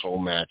hand in this whole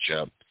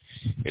matchup,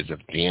 is if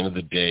at the end of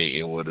the day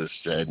it would have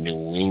said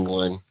New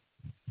England,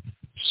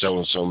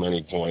 so-and-so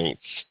many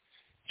points,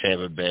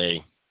 Tampa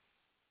Bay,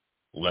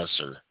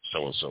 lesser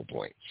so-and-so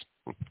points.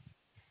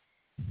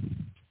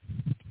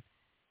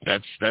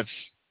 That's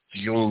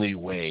the only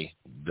way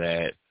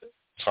that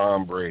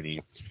Tom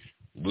Brady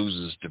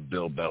loses to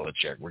Bill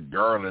Belichick,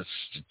 regardless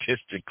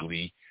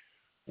statistically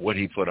what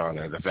he put on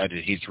there. The fact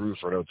that he threw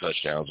for no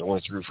touchdowns,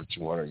 only threw for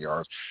 200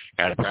 yards,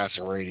 had a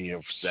passing rating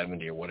of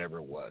 70 or whatever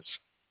it was.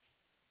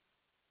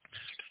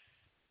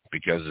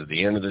 Because at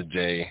the end of the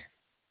day,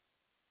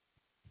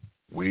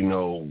 We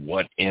know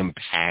what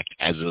impact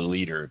as a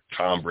leader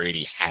Tom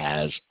Brady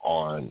has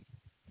on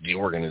the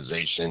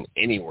organization,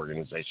 any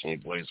organization he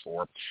plays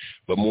for,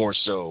 but more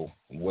so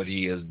what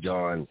he has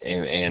done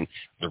and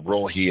the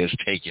role he has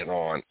taken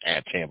on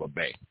at Tampa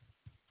Bay.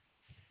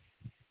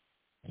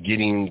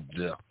 Getting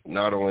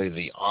not only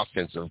the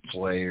offensive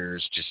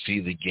players to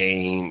see the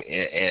game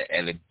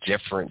at a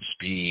different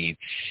speed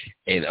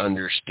and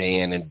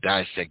understand and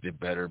dissect it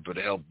better, but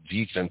help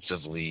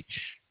defensively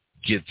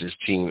get this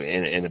team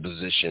in a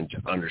position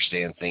to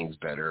understand things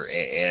better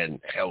and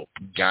help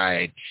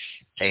guide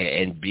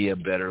and be a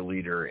better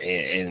leader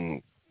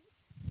and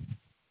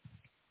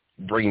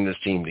bring this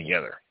team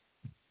together.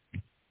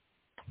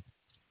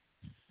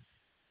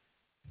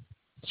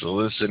 So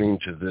listening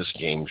to this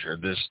game show,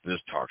 this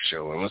talk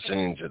show, and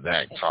listening to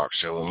that talk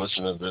show, and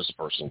listening to this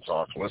person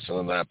talk, and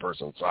listening to that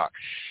person talk,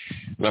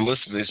 and I'm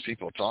listening to these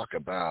people talk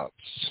about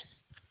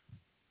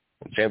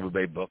the Tampa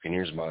Bay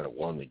Buccaneers might have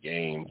won the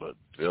game, but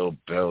Bill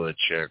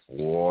Belichick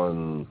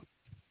won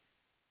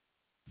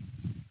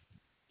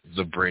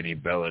the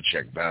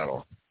Brady-Belichick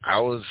battle.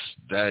 How is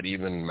that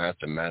even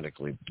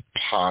mathematically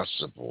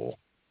possible?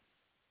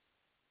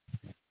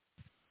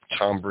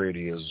 Tom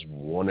Brady is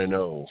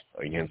 1-0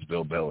 against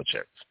Bill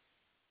Belichick.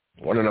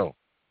 1-0.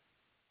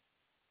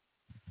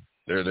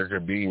 There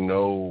could be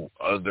no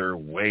other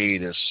way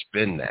to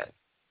spin that.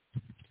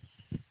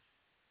 At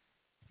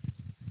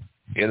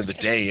the end of the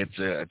day, it's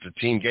a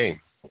team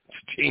game. It's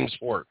a team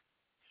sport.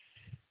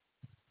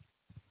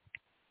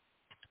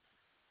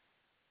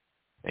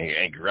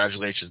 And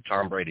congratulations to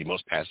Tom Brady,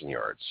 most passing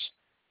yards.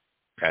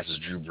 Passes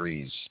Drew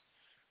Brees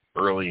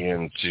early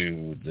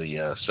into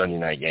the Sunday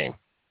night game.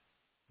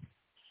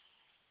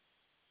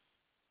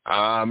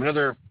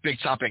 Another big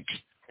topic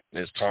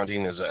is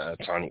taunting. As a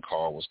taunting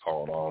call was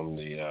called on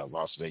the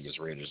Las Vegas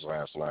Raiders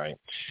last night,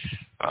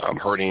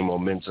 hurting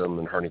momentum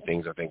and hurting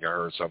things. I think I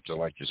heard something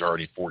like there's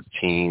already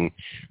 14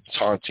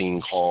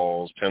 taunting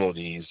calls,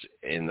 penalties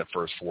in the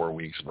first 4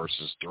 weeks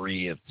versus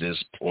 3 at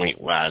this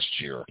point last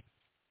year.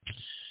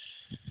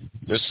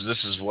 This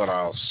is what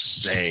I'll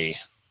say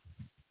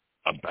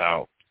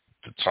about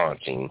the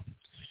taunting.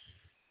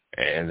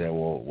 And then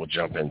we'll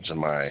jump into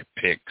my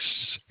picks,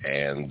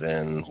 and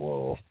then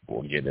we'll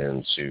get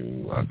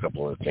into a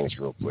couple of things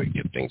real quick,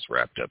 get things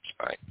wrapped up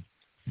tonight.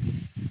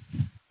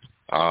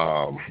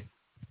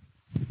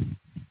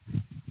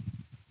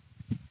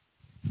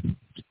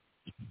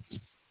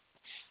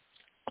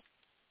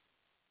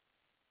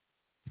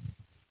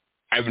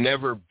 I've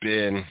never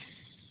been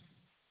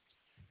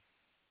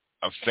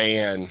a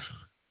fan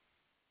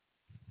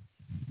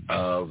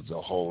of the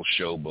whole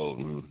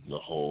showboating, the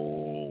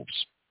whole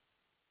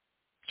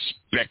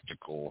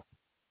spectacle,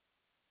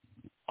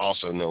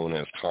 also known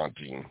as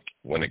taunting,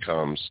 when it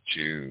comes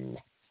to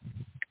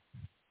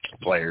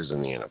players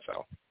in the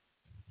NFL.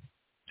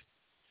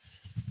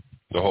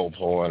 The whole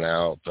pulling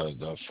out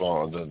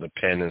the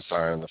pen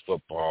inside the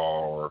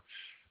football, or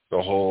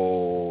the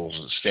whole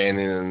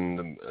standing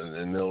in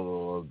the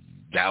middle of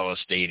Dallas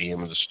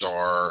Stadium, the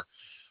Star,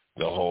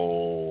 the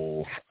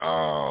whole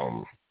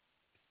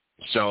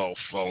cell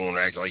phone,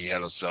 act like you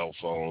had a cell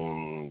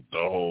phone,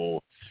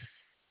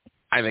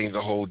 I think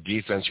the whole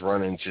defense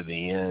running to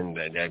the end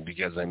that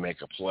because they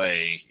make a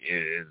play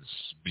is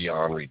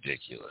beyond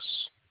ridiculous.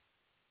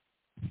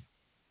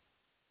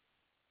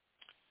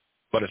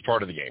 But it's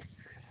part of the game.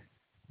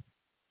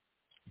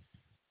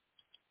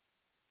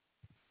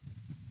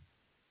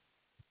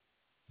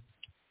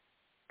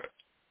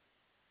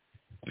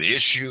 The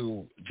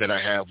issue that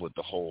I have with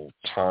the whole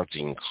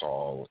taunting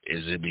call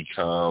is it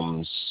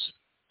becomes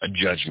a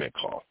judgment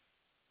call.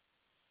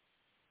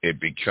 It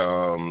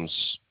becomes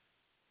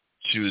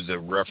to the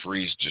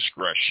referee's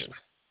discretion.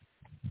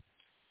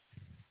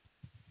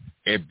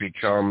 It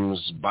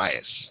becomes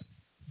bias.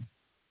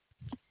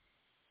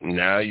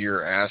 Now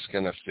you're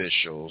asking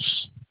officials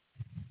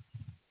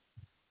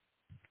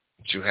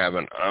to have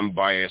an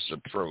unbiased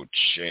approach,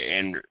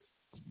 and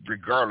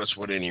regardless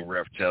what any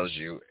ref tells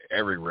you,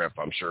 every ref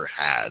I'm sure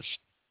has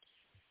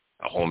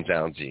a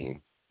hometown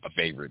team, a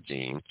favorite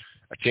team,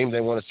 a team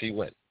they want to see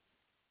win.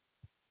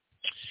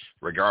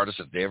 Regardless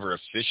if they ever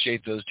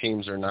officiate those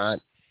teams or not,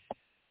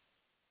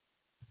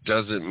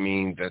 doesn't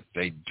mean that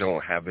they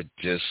don't have a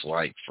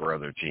dislike for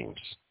other teams.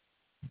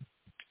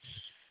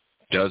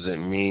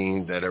 Doesn't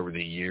mean that over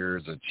the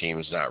years a team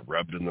is not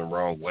rubbed in the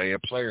wrong way, a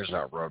player is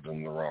not rubbed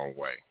in the wrong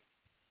way.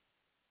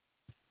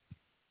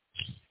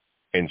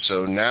 And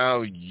so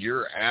now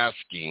you're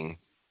asking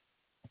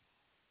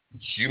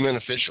human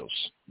officials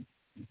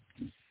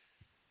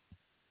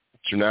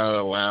to not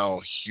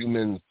allow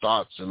human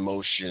thoughts,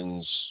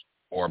 emotions,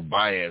 or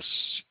bias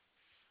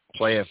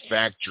play a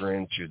factor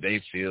into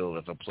they feel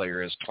if a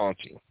player is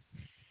taunting.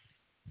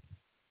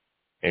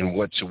 And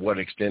to what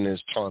extent is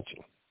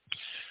taunting.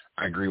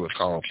 I agree with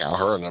Colin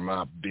Cowherd, and I'm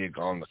not big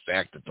on the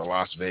fact that the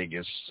Las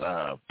Vegas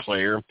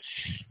player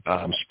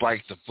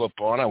spiked the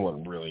football, and I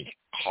wouldn't really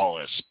call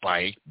it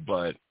spike,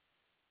 but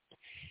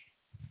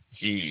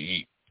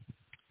he,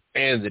 at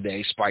the end of the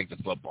day, spiked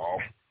the football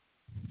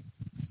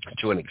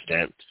to an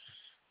extent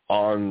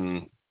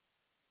on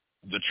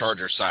the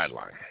Charger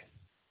sideline.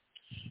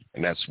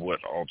 And that's what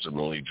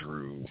ultimately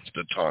drew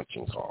the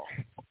taunting call.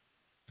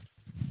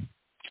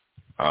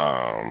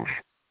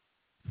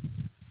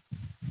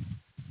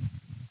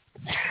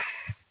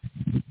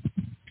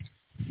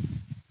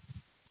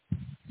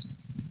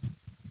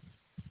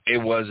 It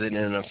wasn't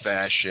in a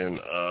fashion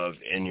of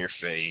in your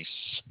face.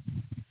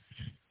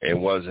 It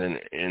wasn't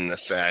in the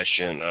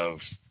fashion of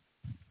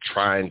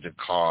trying to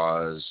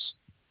cause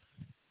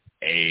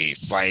a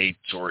fight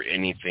or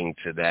anything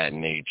to that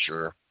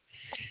nature.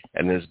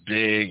 And this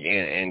big,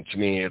 and to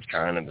me it's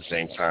kind of at the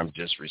same time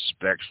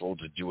disrespectful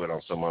to do it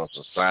on someone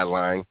else's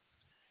sideline.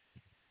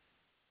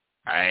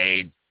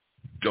 I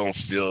don't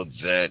feel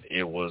that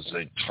it was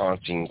a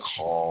taunting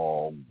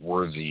call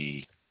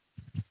worthy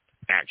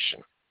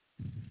action.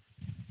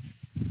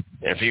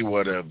 If he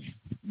would have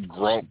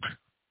Gronk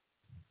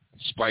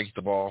spiked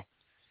the ball,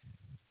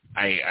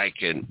 I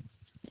can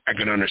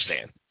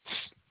understand.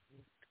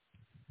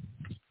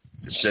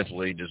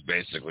 Simply just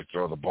basically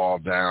throw the ball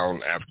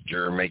down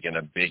after making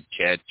a big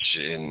catch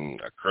in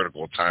a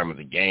critical time of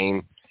the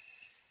game.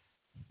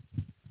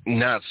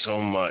 Not so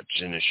much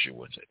an issue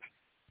with it.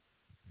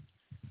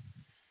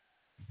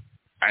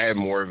 I have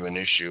more of an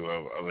issue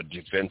of a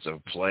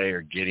defensive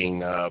player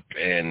getting up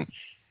and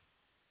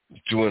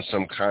doing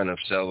some kind of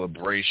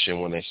celebration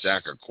when they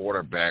sack a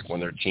quarterback when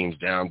their team's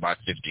down by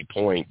 50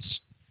 points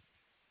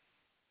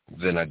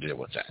than I did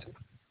with that.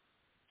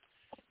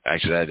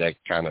 Actually, that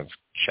kind of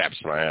chaps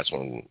my ass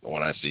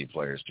when I see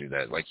players do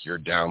that. Like, you're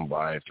down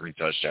by 3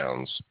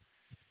 touchdowns.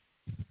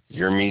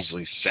 You're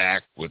measly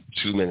sacked with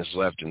 2 minutes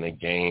left in the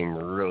game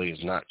really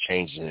is not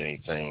changing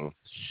anything.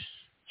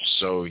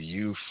 So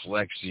you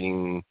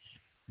flexing,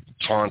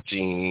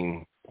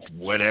 taunting,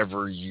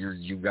 whatever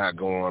you got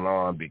going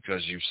on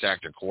because you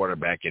sacked a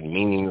quarterback in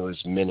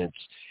meaningless minutes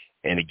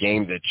in a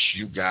game that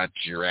you got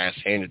your ass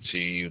handed to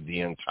you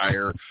the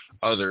entire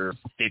other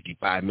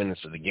 55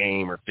 minutes of the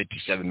game or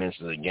 57 minutes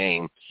of the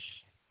game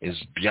is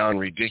beyond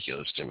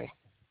ridiculous to me.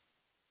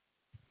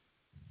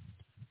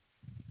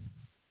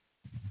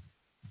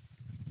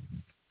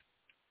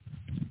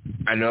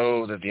 I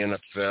know that the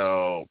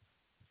NFL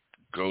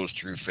goes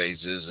through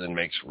phases and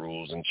makes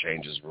rules and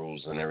changes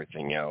rules and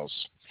everything else.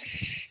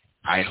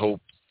 I hope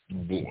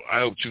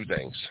 2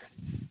 things.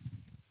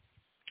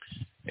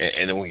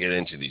 And then we'll get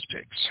into these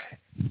picks.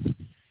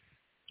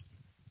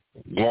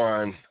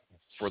 One,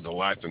 for the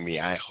life of me,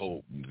 I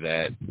hope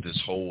that this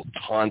whole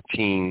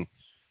taunting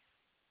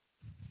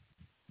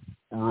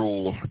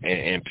rule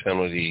and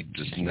penalty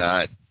does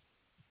not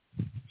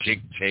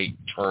dictate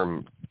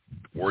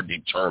or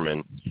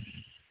determine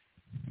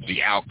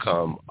the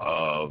outcome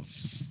of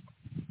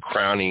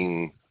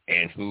crowning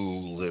and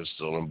who lifts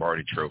the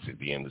Lombardi Trophy at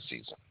the end of the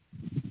season.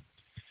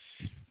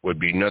 Would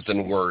be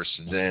nothing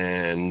worse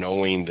than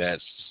knowing that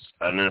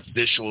an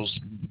official's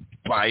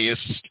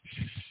biased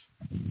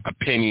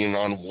opinion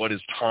on what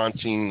is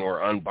taunting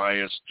or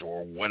unbiased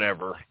or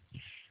whatever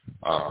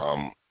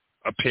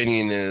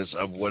opinion is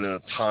of what a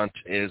taunt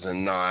is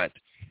and not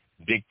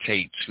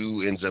dictates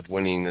who ends up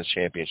winning the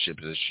championship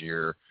this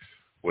year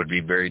would be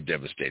very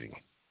devastating.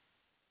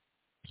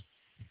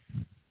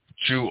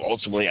 2,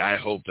 ultimately, I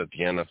hope that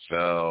the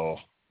NFL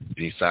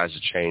decides to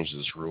change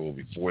this rule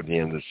before the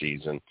end of the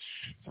season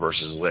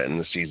versus letting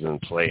the season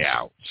play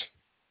out.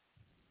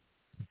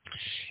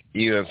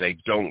 Even if they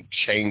don't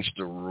change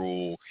the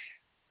rule,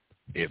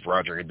 if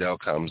Roger Goodell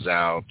comes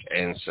out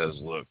and says,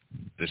 look,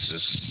 this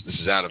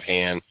is out of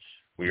hand.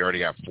 We already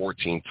got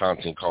 14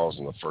 taunting calls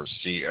in the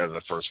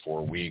first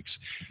 4 weeks.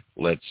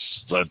 Let's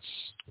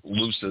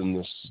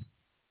loosen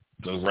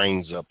the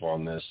reins up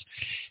on this,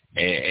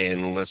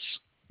 and let's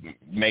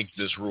make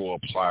this rule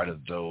apply to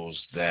those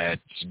that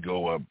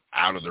go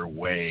out of their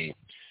way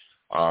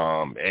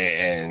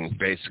and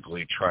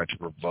basically try to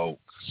provoke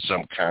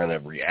some kind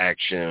of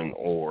reaction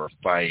or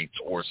fight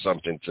or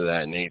something to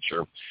that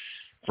nature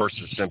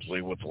versus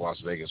simply what the Las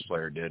Vegas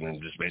player did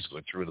and just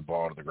basically threw the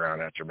ball to the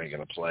ground after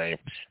making a play.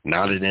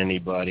 Not at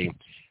anybody,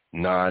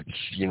 not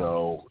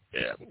to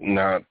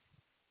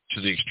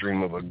the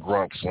extreme of a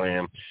Gronk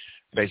slam,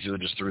 basically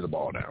just threw the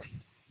ball down.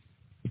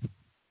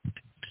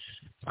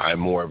 I'm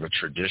more of a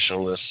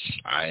traditionalist.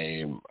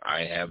 I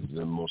have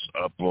the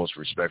utmost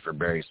respect for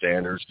Barry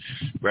Sanders.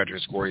 After he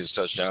scored his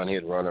touchdown, he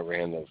had run over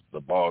and hand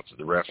the ball to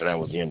the ref, and that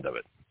was the end of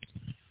it.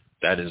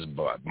 That is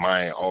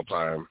my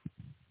all-time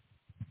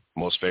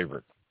most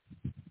favorite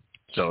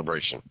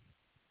celebration,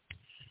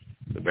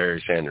 the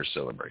Barry Sanders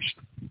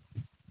celebration.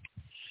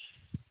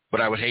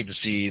 But I would hate to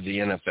see the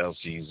NFL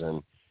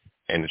season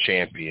and the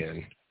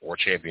champion or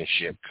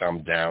championship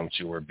come down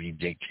to or be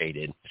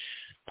dictated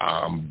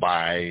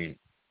by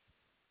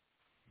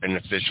an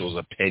official's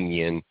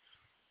opinion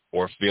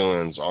or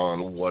feelings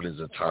on what is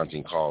a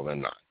taunting call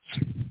and not.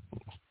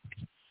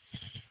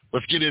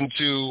 Let's get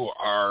into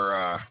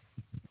our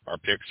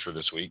picks for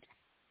this week.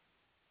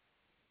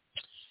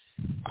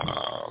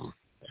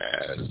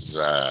 As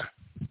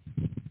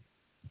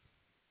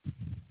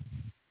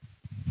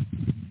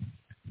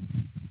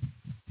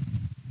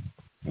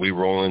we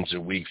roll into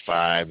week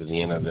 5 of the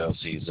NFL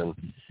season,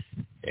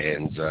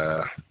 And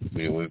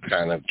we've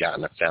kind of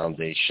gotten a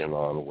foundation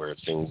on where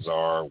things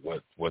are,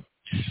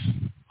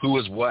 who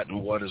is what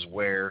and what is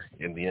where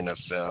in the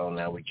NFL.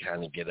 Now we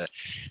kind of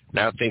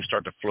now things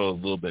start to flow a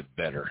little bit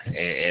better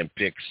and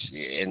picks.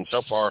 And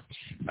so far,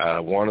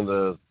 I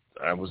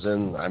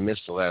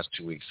missed the last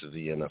 2 weeks of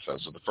the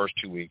NFL. So the first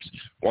 2 weeks,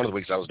 one of the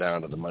weeks I was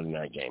down to the Monday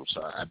night game.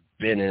 So I've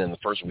been in the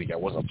first week. I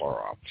wasn't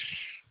far off.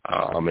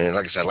 And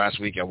like I said, last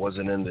week I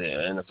wasn't in the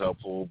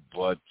NFL pool,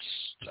 but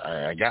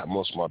I got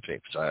most of my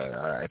picks.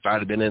 If I'd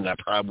have been in, I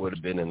probably would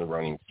have been in the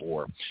running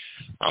for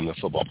the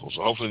football pool.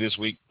 So hopefully this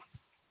week,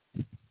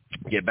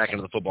 get back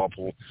into the football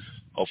pool.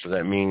 Hopefully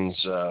that means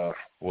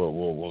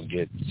we'll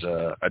get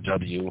a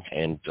W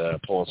and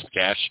pull in some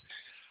cash.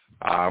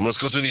 Let's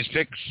go through these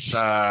picks.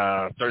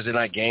 Thursday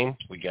night game,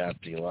 we got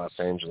the Los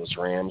Angeles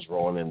Rams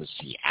rolling into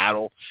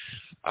Seattle.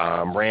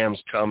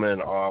 Rams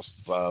coming off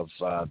of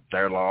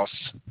their loss.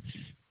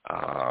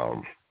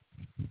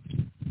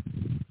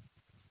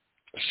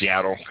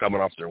 Seattle coming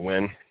off their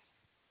win.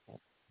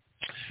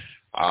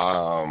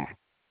 I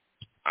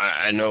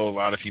know a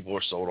lot of people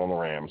are sold on the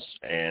Rams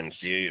and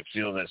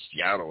feel that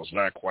Seattle is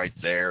not quite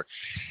there.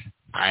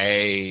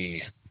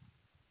 I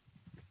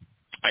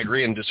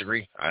agree and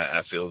disagree.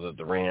 I feel that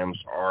the Rams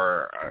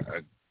are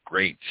a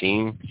great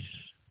team,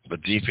 but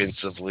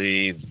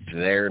defensively,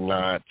 they're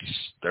not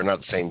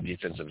the same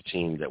defensive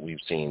team that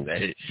we've seen.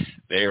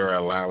 They are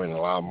allowing a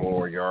lot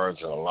more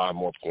yards and a lot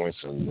more points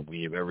than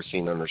we've ever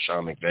seen under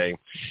Sean McVay.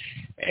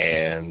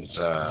 And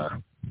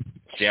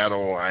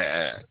Seattle,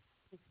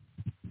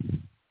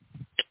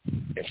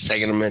 it's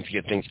taking a minute to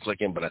get things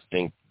clicking, but I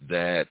think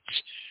that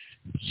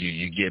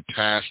you get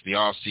past the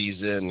off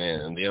season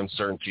and the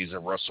uncertainties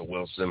of Russell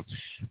Wilson,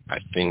 I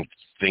think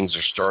things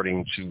are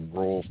starting to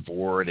roll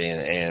forward,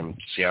 and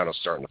Seattle's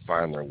starting to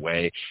find their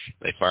way.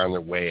 They find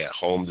their way at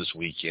home this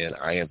weekend.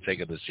 I am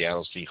taking the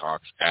Seattle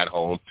Seahawks at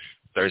home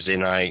Thursday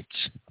night,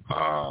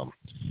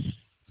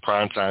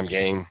 primetime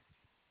game.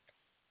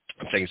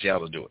 I'm taking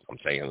Seattle to do it. I'm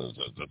taking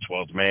the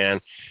 12th man.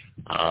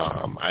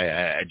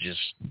 I just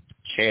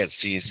can't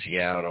see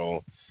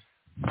Seattle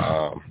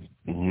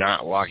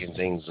not locking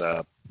things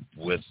up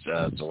with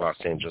the Los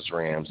Angeles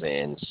Rams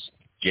and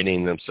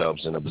getting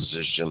themselves in a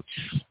position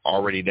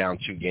already down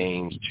 2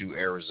 games to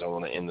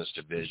Arizona in this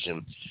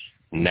division.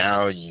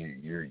 Now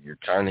you're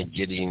kind of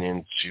getting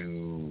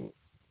into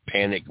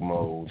panic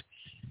mode.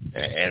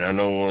 And I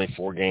know we're only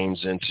 4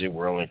 games into,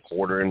 we're only a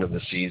quarter into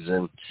the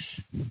season,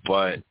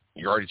 but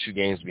you're already 2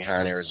 games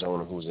behind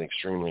Arizona, who's an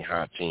extremely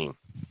hot team.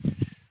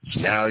 So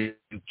now you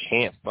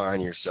can't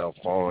find yourself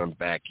falling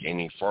back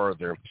any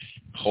farther.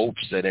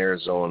 Hopes that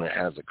Arizona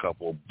has a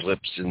couple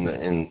blips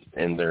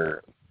in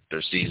their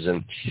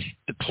season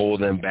to pull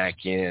them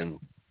back in,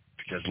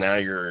 because now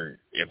you're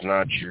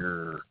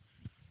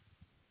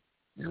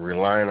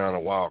relying on a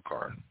wild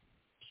card.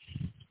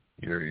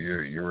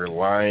 You're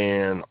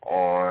relying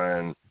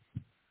on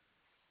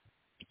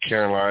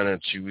Carolina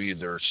to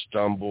either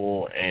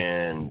stumble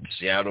and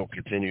Seattle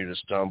continue to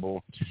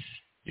stumble.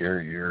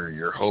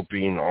 You're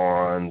hoping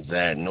on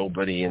that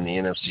nobody in the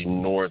NFC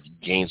North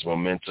gains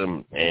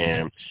momentum,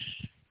 and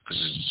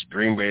because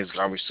Green Bay is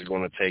obviously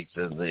going to take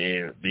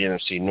the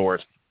NFC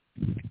North.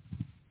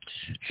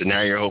 So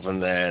now you're hoping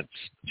that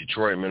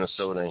Detroit,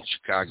 Minnesota, and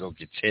Chicago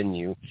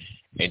continue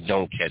and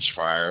don't catch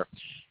fire.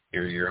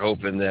 You're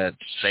hoping that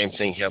same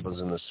thing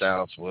happens in the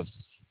South with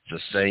the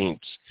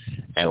Saints,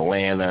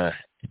 Atlanta,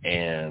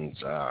 and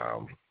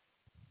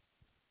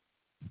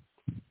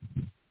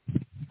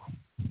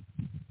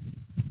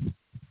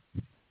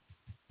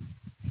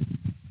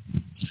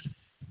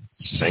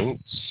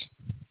Saints,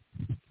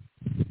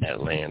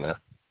 Atlanta.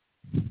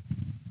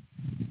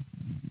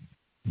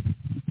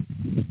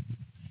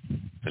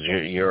 Because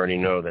you already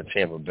know that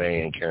Tampa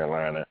Bay and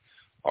Carolina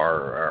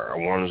are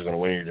one who's going to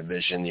win your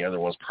division. The other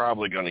one's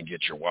probably going to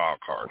get your wild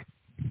card.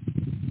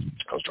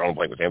 I was trying to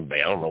play with Tampa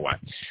Bay. I don't know why.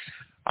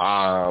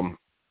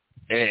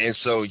 And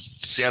so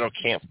Seattle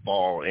can't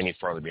fall any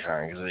farther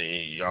behind, because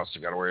you also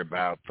got to worry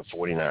about the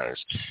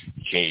 49ers.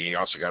 You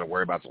also got to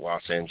worry about the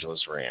Los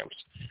Angeles Rams.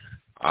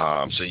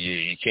 So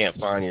you can't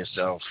find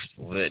yourself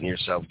letting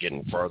yourself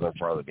getting farther and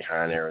farther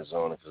behind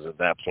Arizona, because at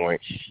that point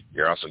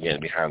you're also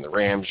getting behind the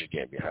Rams, you're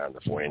getting behind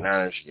the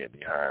 49ers, you're getting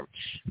behind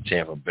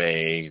Tampa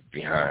Bay,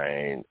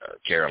 behind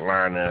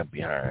Carolina,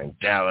 behind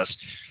Dallas.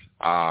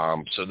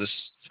 So this,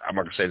 I'm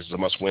not going to say this is a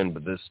must-win,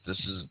 but this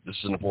is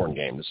an important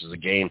game. This is a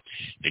game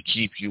to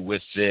keep you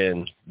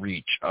within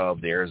reach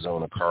of the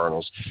Arizona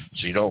Cardinals,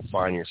 so you don't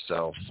find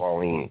yourself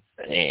falling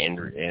and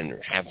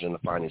having to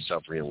find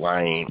yourself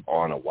relying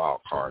on a wild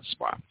card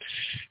spot.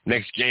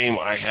 Next game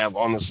I have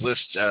on this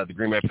list, the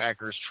Green Bay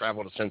Packers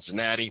travel to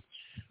Cincinnati.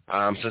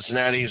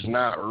 Cincinnati has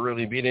not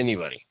really beat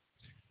anybody.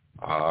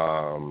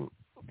 You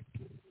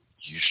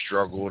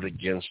struggled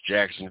against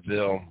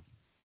Jacksonville.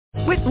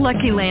 With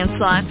Lucky Land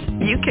Slots,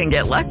 you can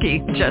get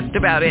lucky just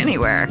about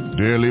anywhere.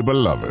 Dearly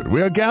beloved,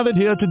 we are gathered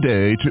here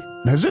today to...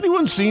 Has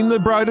anyone seen the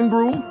bride and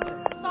groom?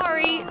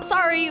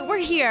 Sorry, we're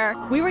here.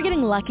 We were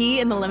getting lucky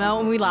in the limo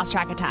and we lost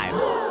track of time.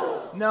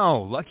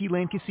 No, Lucky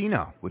Land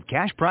Casino, with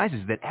cash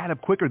prizes that add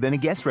up quicker than a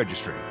guest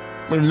registry.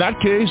 In that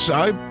case,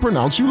 I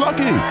pronounce you lucky.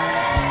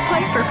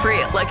 Play for free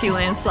at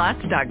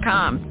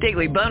LuckyLandSlots.com.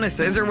 Daily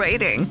bonuses are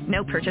waiting.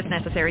 No purchase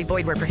necessary.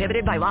 Void where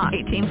prohibited by law.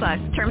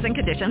 18+. Terms and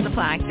conditions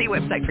apply. See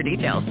website for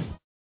details.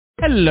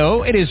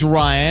 Hello, it is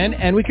Ryan,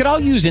 and we could all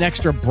use an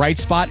extra bright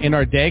spot in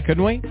our day,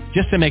 couldn't we?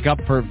 Just to make up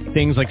for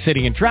things like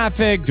sitting in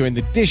traffic, doing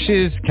the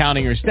dishes,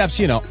 counting your steps,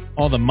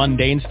 all the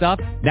mundane stuff.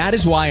 That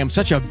is why I'm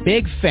such a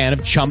big fan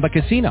of Chumba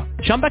Casino.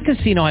 Chumba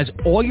Casino has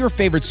all your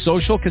favorite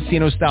social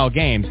casino-style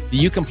games that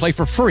you can play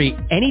for free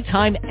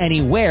anytime,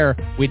 anywhere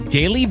with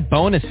daily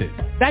bonuses.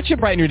 That should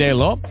brighten your day a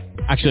little.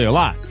 Actually, a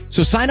lot.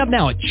 So sign up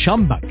now at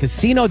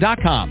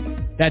ChumbaCasino.com.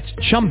 That's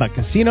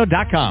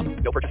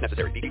ChumbaCasino.com. No purchase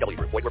necessary. VGW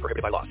Group. Void where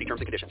prohibited by law. See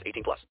terms and conditions.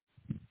 18+.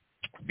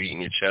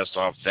 Beating your chest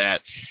off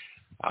that.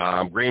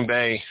 Green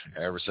Bay,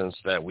 ever since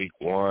that week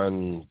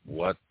one,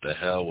 what the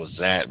hell was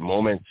that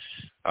moment?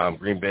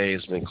 Green Bay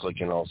has been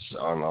clicking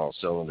on all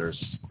cylinders.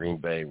 Green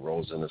Bay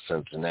rolls into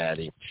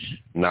Cincinnati,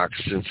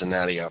 knocks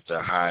Cincinnati off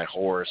their high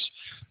horse,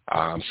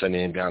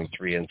 sending them down to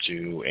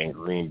 3-2, and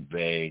Green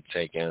Bay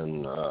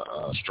taking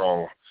a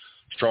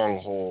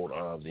stronghold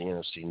of the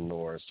NFC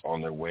North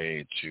on their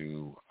way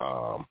to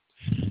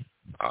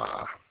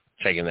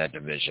taking that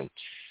division.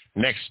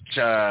 Next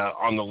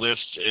on the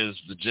list is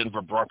the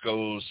Denver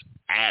Broncos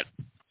at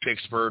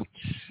Pittsburgh.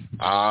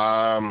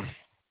 I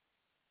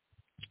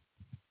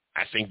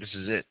think this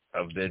is it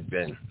of Big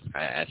Ben.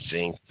 I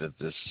think that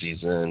this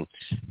season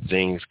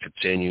things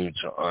continue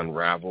to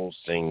unravel.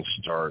 Things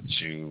start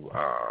to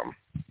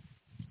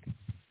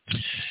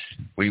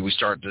we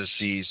start to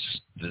see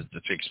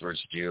the Pittsburgh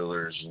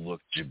Steelers look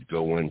to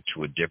go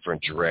into a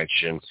different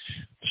direction,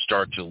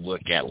 start to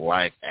look at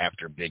life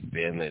after Big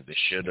Ben. They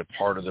should have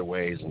parted their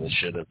ways, and they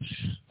should have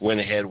went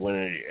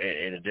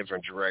in a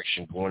different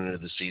direction going into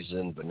the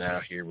season. But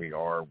now here we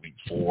are, week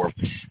 4.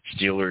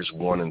 Steelers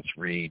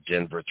 1-3,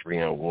 Denver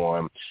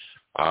 3-1.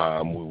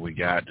 We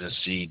got to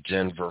see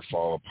Denver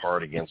fall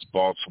apart against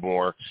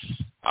Baltimore.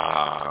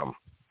 I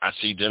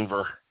see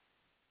Denver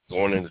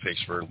going into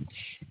Pittsburgh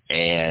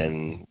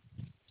and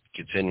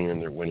continuing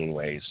their winning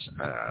ways.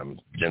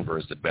 Denver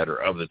is the better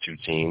of the two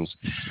teams.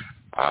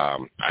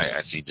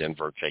 I see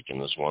Denver taking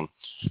this one.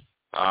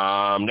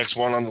 Next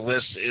one on the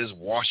list is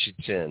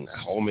Washington,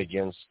 home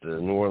against the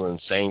New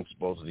Orleans Saints.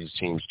 Both of these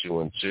teams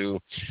 2-2.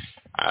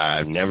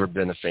 I've never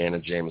been a fan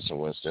of Jameis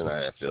Winston.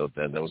 I feel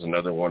that was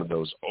another one of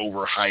those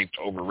overhyped,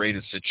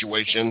 overrated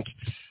situations.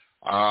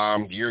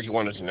 The year he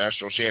won his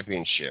national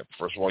championship.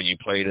 First of all, you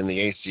played in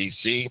the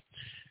ACC.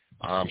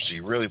 So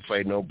you really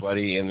played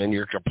nobody, and then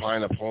your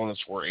combined opponents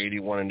were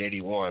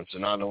 81-81. So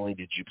not only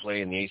did you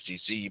play in the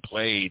ACC, you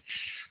played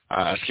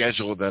a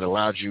schedule that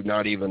allowed you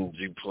not even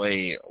to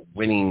play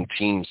winning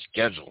team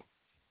schedule.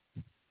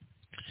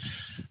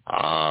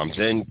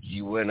 Then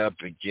you went up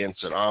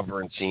against an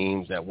Auburn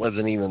team that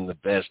wasn't even the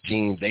best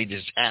team. They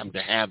just happened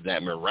to have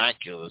that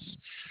miraculous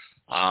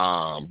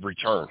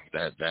return,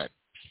 that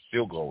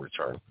field goal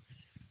return.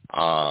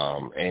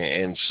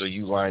 And so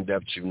you lined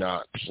up to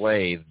not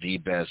play the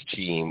best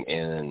team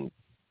in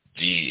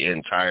the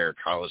entire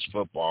college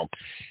football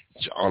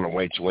on the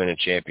way to win a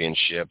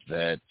championship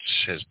that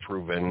has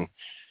proven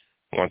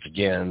once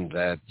again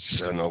that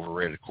an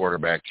overrated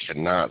quarterback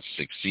cannot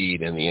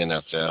succeed in the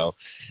NFL,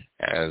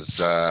 as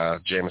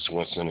Jameis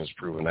Winston has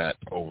proven that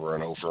over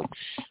and over.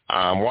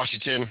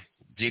 Washington,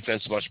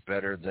 defense much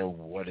better than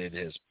what it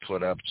has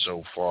put up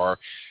so far.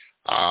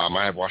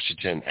 I have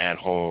Washington at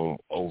home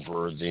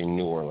over the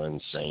New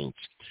Orleans Saints.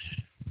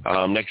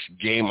 Next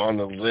game on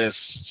the list,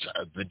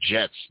 the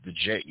Jets,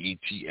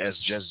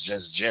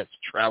 Jets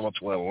travel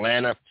to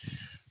Atlanta.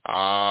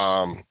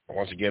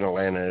 Once again,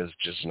 Atlanta is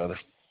just another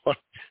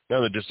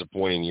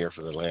disappointing year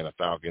for the Atlanta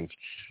Falcons.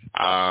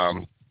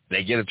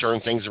 They get to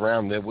turn things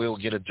around. They will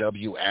get a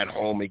W at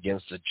home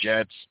against the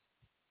Jets.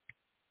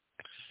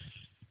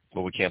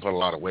 But we can't put a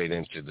lot of weight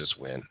into this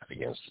win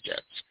against the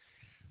Jets.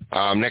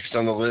 Next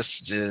on the list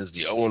is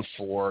the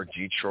 0-4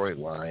 Detroit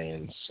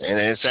Lions. And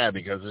it's sad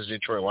because this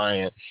Detroit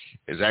Lion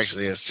is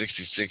actually a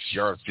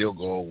 66-yard field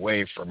goal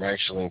away from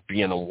actually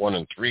being a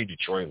 1-3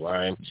 Detroit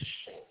Lion.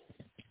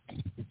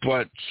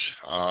 But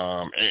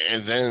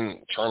and then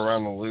turn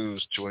around and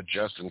lose to a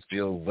Justin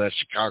Fields-led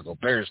Chicago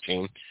Bears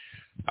team.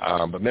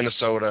 But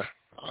Minnesota,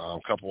 a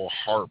couple of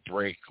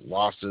heartbreak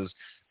losses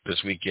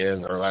this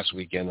weekend or last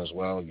weekend as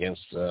well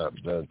against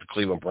the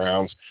Cleveland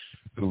Browns,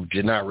 who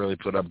did not really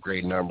put up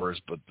great numbers,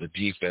 but the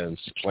defense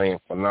playing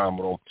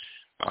phenomenal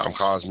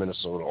caused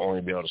Minnesota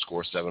only be able to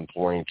score 7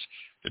 points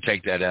to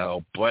take that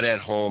L. But at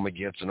home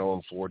against an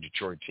 0-4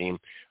 Detroit team,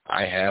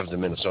 I have the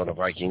Minnesota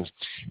Vikings.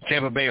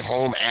 Tampa Bay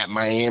home at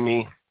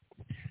Miami.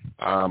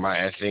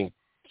 I think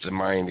the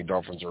Miami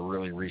Dolphins are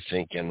really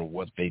rethinking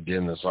what they did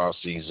in this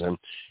offseason,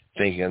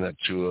 thinking that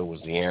Tua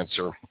was the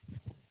answer.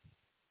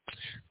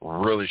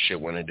 Really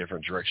should went in a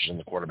different direction in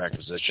the quarterback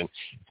position.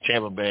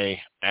 Tampa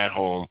Bay at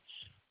home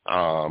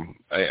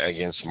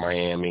against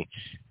Miami.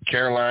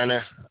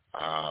 Carolina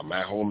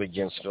at home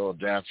against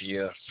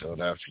Philadelphia.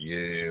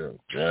 Philadelphia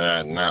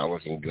not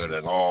looking good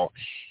at all.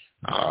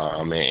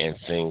 And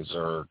things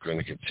are going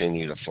to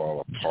continue to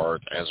fall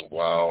apart as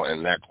well.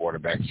 And that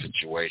quarterback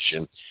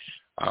situation,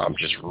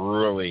 just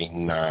really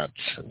not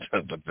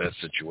the best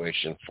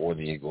situation for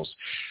the Eagles.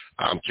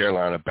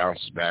 Carolina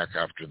bounces back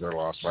after their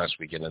loss last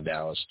weekend in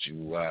Dallas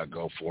to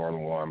go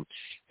 4-1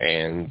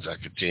 and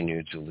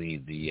continue to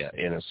lead the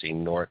NFC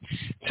North.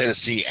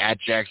 Tennessee at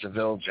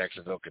Jacksonville.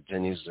 Jacksonville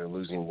continues their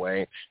losing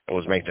way and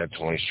was making that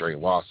 20 straight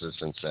losses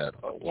since that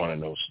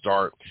 1-0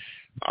 start.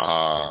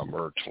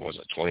 Or was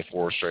it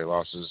 24 straight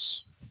losses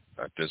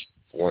at this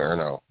point, or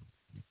no?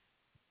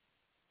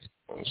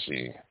 Let's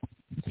see,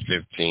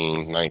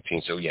 15,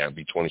 19. So, yeah, it'd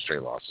be 20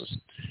 straight losses.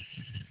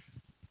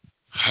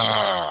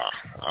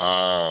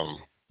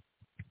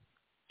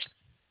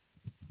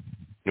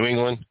 New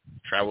England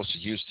travels to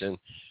Houston.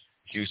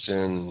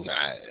 Houston,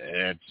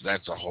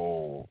 that's a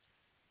whole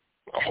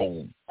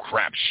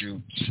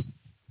crapshoot.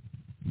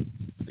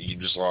 You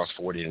just lost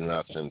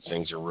 40-0.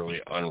 Things are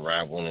really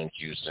unraveling in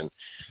Houston.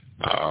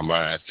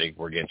 I think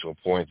we're getting to a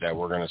point that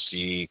we're going to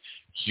see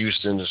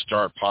Houston to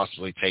start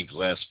possibly take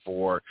less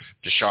for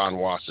Deshaun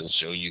Watson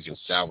so you can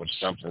salvage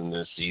something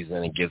this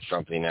season and get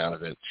something out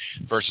of it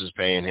versus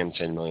paying him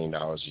 $10 million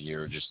a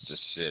year just to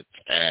sit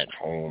at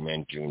home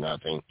and do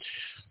nothing.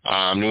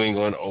 New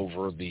England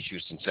over the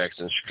Houston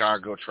Texans.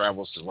 Chicago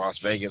travels to Las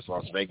Vegas.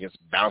 Las Vegas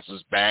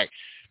bounces back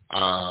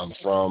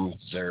from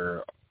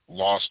their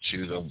loss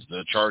to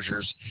the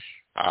Chargers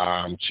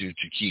to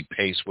keep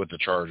pace with the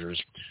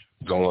Chargers,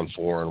 going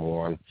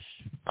 4-1.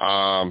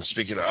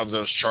 Speaking of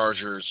those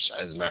Chargers,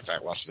 as a matter of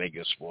fact, Las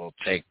Vegas will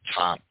take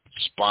top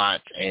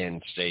spot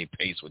and stay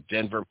pace with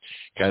Denver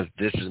because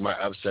this is my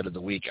upset of the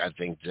week. I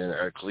think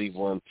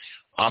Cleveland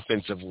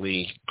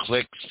offensively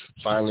clicks,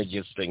 finally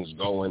gets things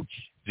going.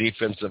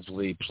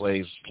 Defensively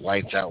plays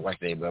lights out like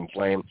they've been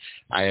playing.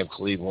 I have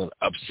Cleveland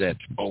upset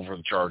over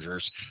the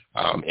Chargers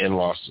in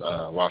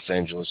Los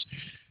Angeles.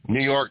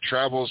 New York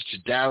travels to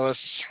Dallas.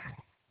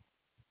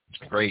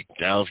 Great.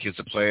 Dallas gets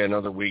to play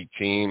another weak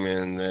team,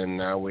 and then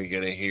now we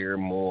get to hear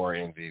more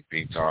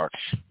MVP talk.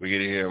 We get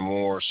to hear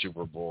more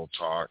Super Bowl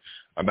talk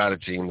about a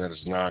team that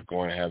is not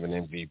going to have an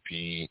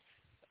MVP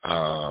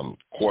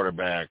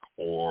quarterback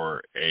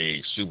or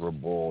a Super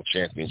Bowl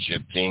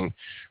championship team.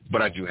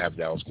 But I do have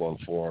Dallas going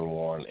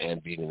 4-1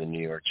 and beating the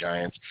New York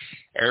Giants.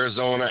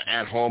 Arizona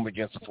at home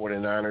against the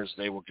 49ers.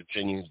 They will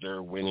continue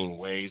their winning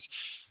ways.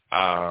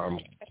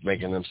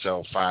 Making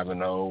themselves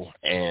 5-0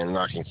 and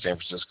knocking San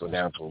Francisco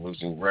down to a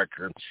losing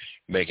record,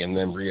 making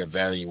them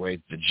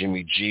reevaluate the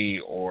Jimmy G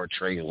or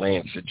Trey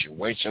Lance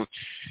situation.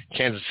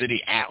 Kansas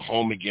City at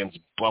home against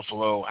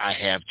Buffalo. I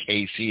have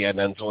KC. I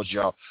done told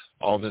y'all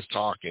all this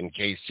talk in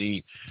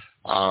KC.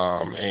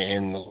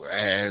 And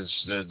as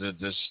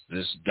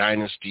this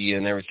dynasty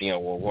and everything,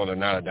 well, they're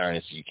not a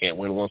dynasty. You can't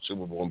win one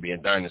Super Bowl and be a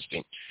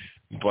dynasty.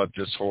 But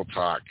this whole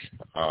talk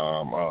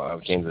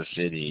of Kansas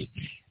City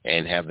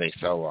and have they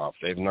fell off?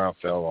 They've not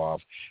fell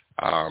off.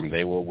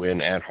 They will win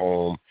at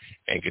home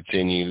and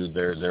continue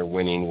their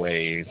winning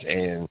ways.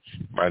 And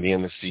by the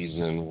end of the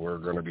season, we're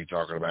going to be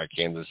talking about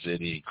Kansas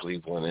City,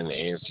 Cleveland, and the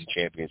AFC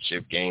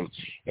Championship game.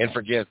 And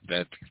forget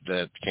that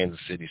Kansas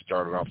City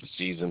started off the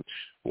season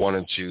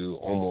 1-2,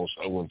 almost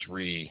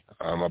 0-3,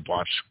 a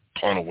botched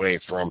punt away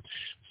from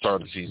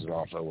start the season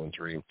off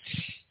 0-3.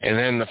 And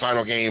then the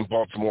final game,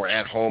 Baltimore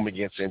at home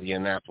against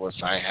Indianapolis.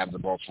 I have the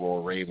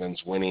Baltimore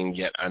Ravens winning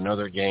yet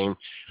another game,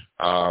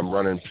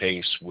 running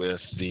pace with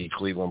the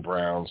Cleveland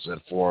Browns at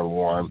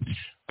 4-1,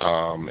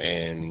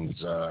 and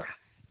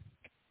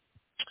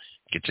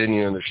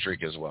continuing their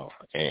streak as well,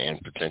 and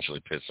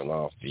potentially pissing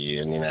off the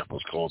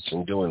Indianapolis Colts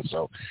in doing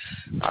so.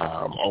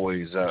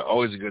 Always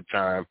a good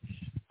time.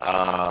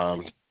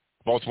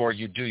 Baltimore,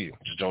 you do you.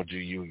 Just don't do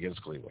you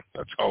against Cleveland.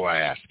 That's all I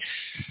ask.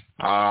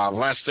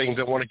 Last thing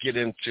that I want to get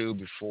into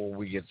before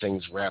we get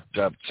things wrapped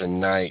up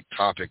tonight,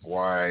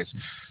 topic-wise,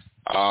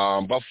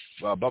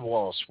 Bubba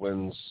Wallace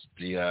wins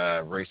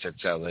the race at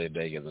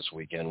Talladega this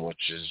weekend, which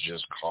has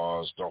just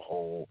caused a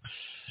whole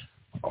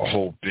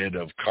bit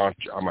of I'm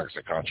not going to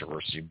say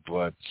controversy,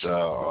 but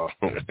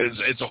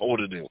it's a whole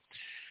to-do.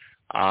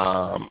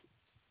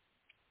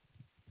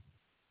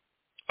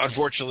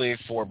 Unfortunately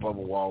for Bubba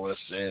Wallace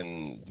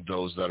and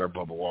those that are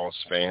Bubba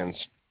Wallace fans,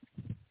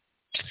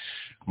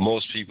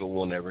 most people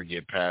will never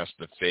get past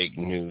the fake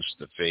news,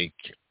 the fake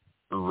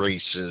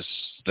racist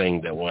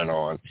thing that went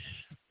on.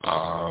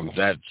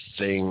 That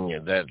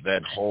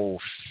whole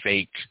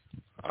fake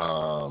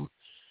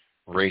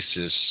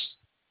racist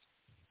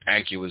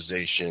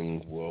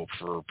accusation will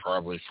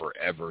probably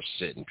forever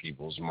sit in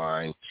people's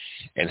mind,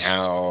 and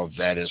how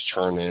that has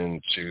turned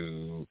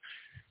into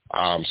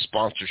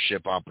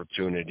sponsorship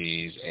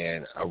opportunities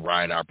and a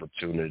ride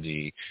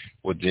opportunity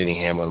with Denny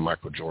Hamlin and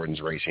Michael Jordan's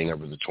racing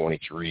over the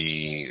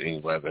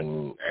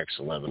 2311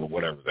 X11,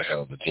 whatever the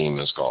hell the team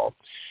is called.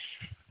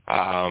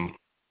 To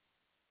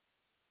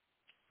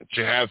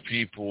have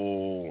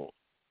people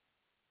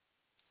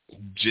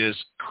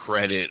just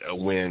credit a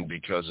win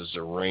because it's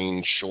a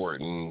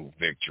rain-shortened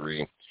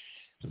victory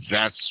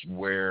That's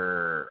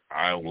where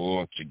I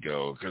want to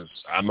go, because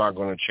I'm not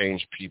going to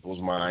change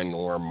people's mind,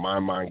 nor my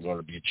mind going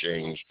to be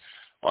changed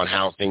on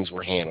how things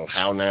were handled,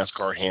 how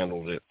NASCAR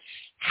handled it,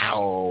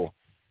 how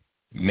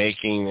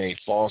making a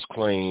false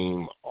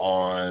claim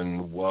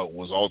on what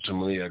was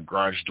ultimately a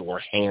garage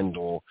door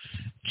handle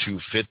to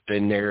fit the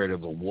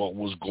narrative of what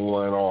was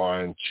going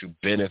on to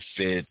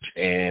benefit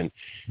and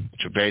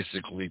to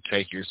basically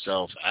take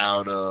yourself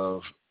out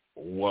of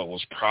what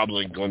was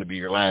probably going to be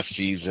your last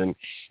season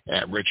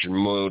at Richard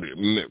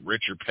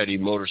Petty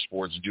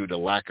Motorsports due to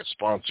lack of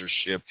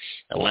sponsorship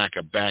and lack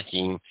of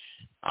backing,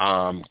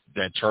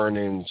 that turned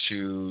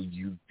into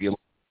you being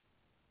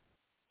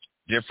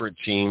a different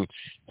team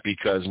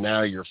because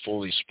now you're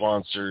fully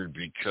sponsored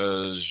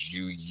because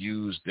you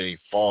used a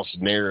false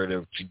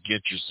narrative to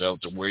get yourself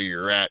to where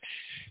you're at.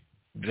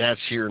 That's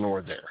here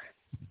nor there.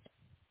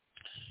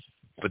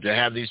 But to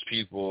have these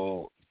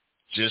people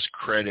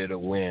discredit a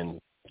win,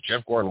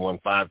 Jeff Gordon won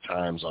 5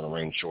 times on a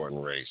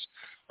rain-shortened race.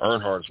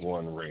 Earnhardt's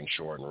won a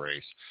rain-shortened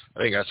race. I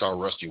think I saw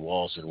Rusty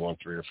Wallace had won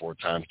 3 or 4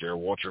 times. Darrell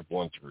Waltrip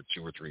won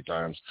 2 or 3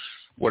 times.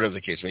 Whatever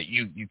the case may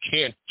be, you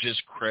can't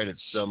discredit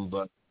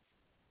somebody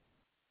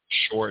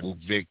shortened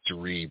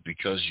victory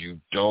because you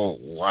don't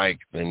like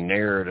the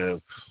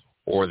narrative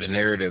or the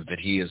narrative that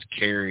he has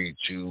carried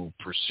to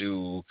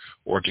pursue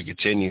or to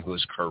continue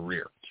his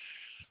career.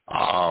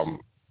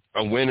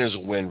 A win is a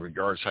win,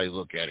 regardless how you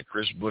look at it.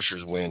 Chris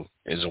Buescher's win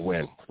is a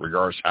win,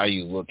 regardless how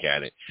you look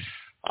at it.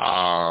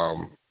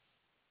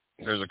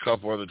 There's a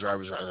couple other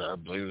drivers. I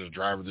believe there's a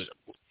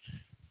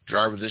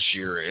driver this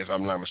year, if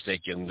I'm not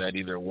mistaken, that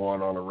either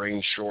won on a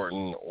rain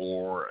shorten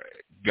or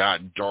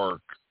got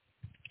dark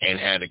and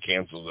had to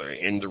cancel the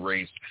end of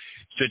race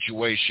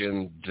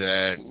situation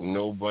that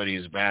nobody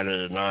has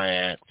batted an eye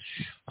at.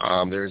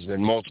 There's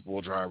been multiple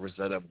drivers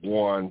that have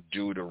won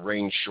due to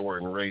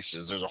rain-shortened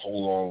races. There's a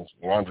whole long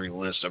laundry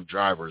list of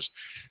drivers,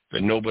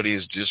 but nobody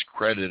has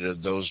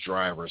discredited those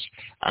drivers.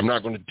 I'm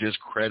not going to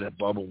discredit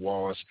Bubba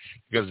Wallace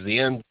because at the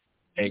end of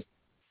the day,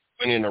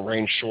 winning a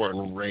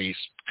rain-shortened race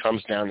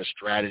comes down to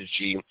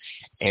strategy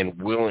and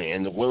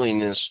the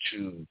willingness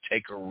to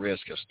take a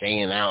risk of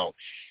staying out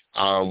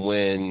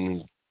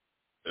when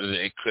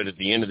it could, at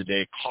the end of the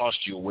day, cost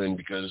you a win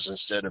because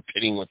instead of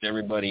pitting with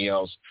everybody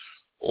else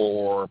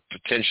or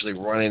potentially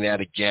running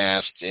out of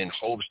gas in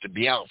hopes to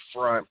be out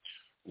front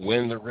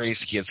when the race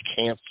gets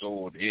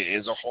canceled, it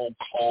is a whole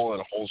call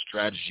and a whole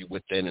strategy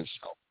within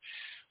itself.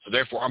 So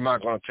therefore, I'm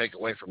not going to take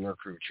away from their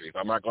crew chief.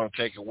 I'm not going to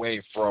take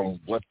away from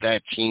what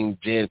that team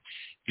did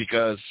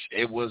because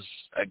it was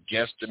a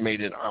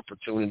guesstimated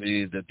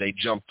opportunity that they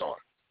jumped on.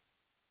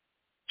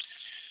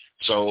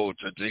 So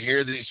to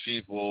hear these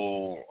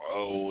people,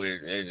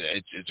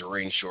 it's a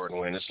rain-shortened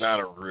win. It's not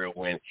a real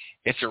win.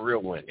 It's a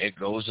real win. It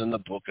goes in the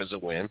book as a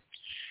win.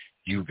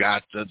 You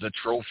got the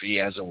trophy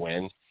as a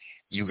win.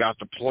 You got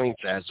the points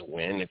as a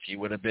win. If he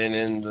would have been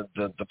in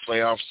the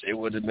playoffs, he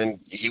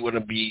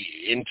wouldn't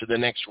be into the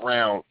next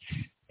round.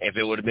 If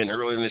it would have been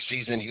early in the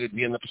season, he would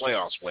be in the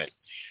playoffs win.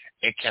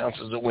 It counts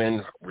as a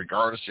win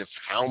regardless of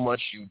how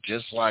much you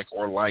dislike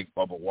or like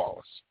Bubba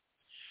Wallace.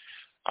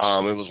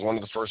 It was one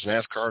of the first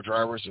NASCAR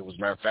drivers. It was,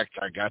 matter of fact,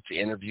 I got to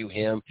interview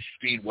him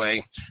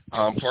Speedway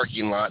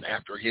parking lot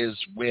after his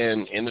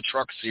win in the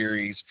Truck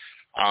Series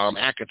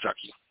at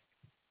Kentucky.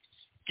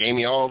 Gave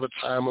me all the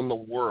time in the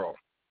world.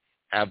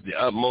 Have the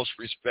utmost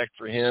respect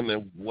for him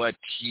and what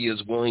he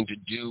is willing to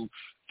do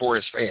for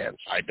his fans.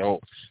 I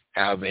don't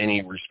have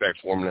any respect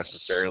for him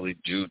necessarily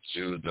due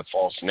to the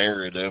false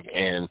narrative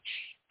and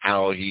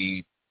how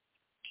he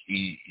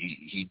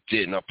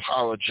didn't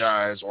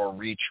apologize or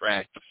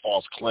retract the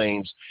false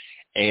claims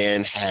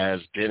and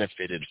has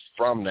benefited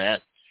from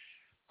that.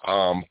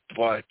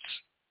 But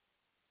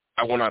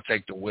I will not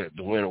take the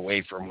win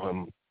away from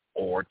him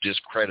or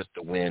discredit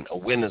the win. A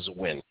win is a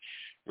win.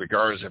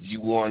 Regardless if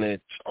you won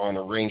it on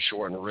a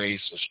rain-shortened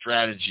race, a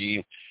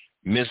strategy,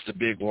 missed a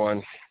big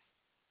one.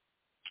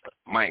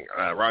 Mike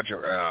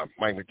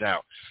McDowell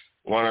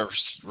won a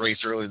race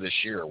early this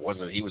year.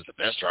 He was the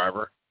best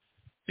driver.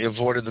 He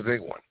avoided the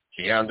big one.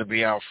 He had to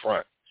be out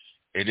front.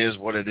 It is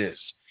what it is.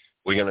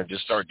 We're going to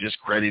just start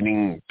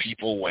discrediting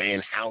people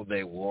and how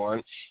they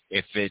won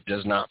if it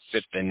does not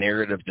fit the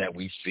narrative that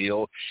we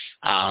feel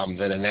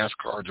that a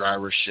NASCAR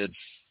driver should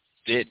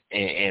fit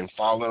and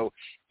follow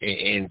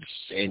and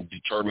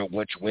determine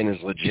which win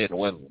is legit and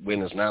what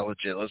win is not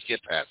legit. Let's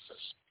get past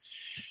this.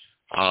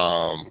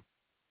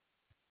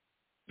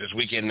 This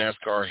weekend,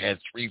 NASCAR had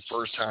 3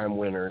 first-time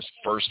winners,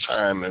 first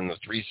time in the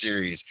 3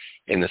 series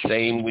in the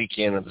same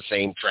weekend of the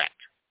same track.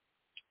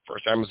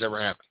 First time it's ever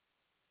happened.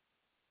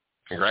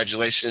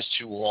 Congratulations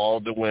to all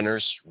the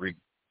winners,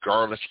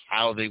 regardless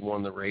how they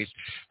won the race.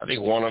 I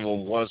think one of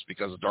them was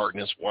because of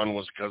darkness, one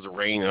was because of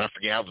rain, and I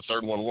forget how the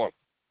third one won.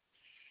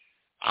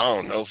 I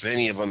don't know if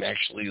any of them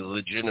actually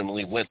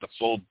legitimately went the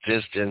full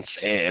distance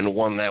and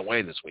won that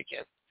way this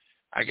weekend.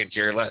 I could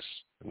care less.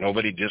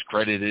 Nobody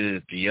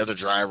discredited the other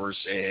drivers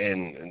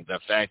and the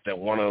fact that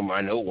one of them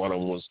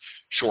was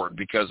short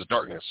because of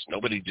darkness.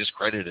 Nobody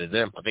discredited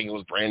them. I think it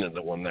was Brandon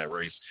that won that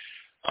race.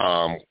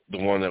 The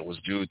one that was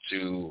due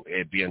to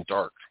it being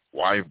dark.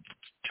 Why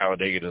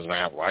Talladega doesn't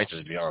have lights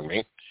is beyond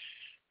me.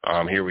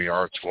 Here we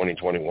are,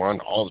 2021.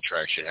 All the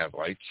tracks should have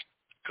lights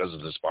because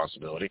of this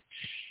possibility.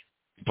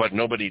 But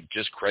nobody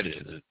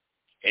discredited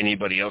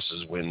anybody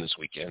else's win this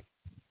weekend.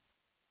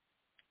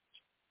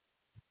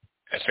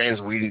 As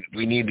fans, we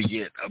need to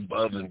get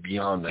above and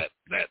beyond that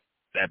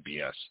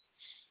BS.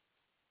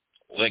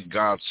 Let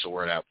God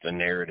sort out the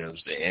narratives,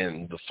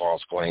 the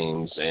false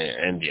claims,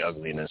 and the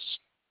ugliness.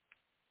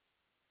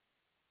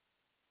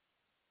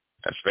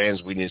 As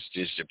fans, we need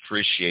to just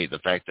appreciate the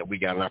fact that we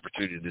got an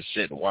opportunity to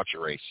sit and watch a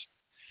race.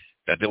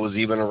 That there was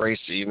even a race,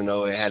 even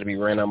though it had to be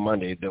ran on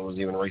Monday, there was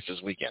even a race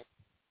this weekend.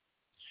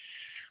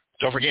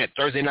 Don't forget,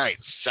 Thursday night,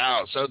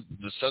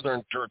 the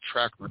Southern Dirt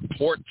Track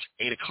Report,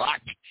 8 o'clock.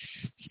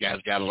 You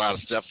guys got a lot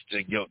of stuff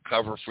to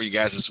cover for you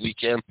guys this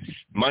weekend.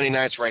 Monday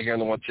nights right here on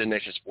the 110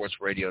 Nation Sports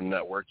Radio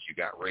Network. You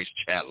got Race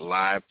Chat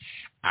Live.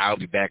 I'll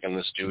be back in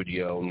the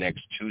studio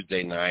next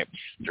Tuesday night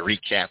to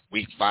recap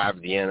Week 5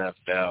 of the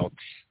NFL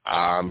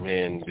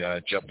and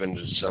jump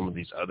into some of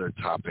these other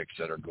topics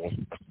that are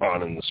going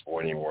on in the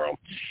sporting world.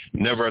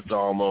 Never a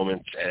dull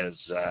moment as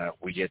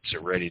we get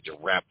ready to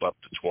wrap up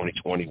the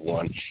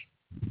 2021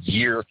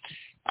 year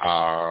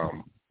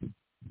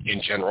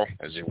in general,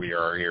 as we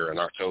are here in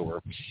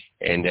October,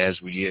 and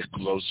as we get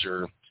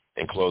closer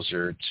and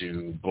closer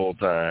to bowl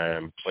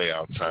time,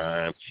 playoff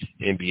time,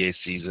 NBA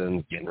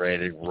season, getting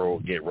ready to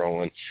get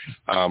rolling,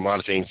 a lot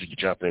of things that you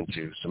jump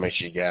into. So make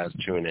sure you guys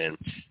tune in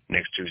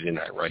next Tuesday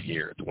night right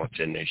here at the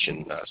 110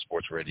 Nation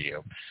Sports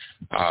Radio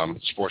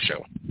Sports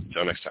Show.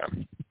 Until next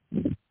time.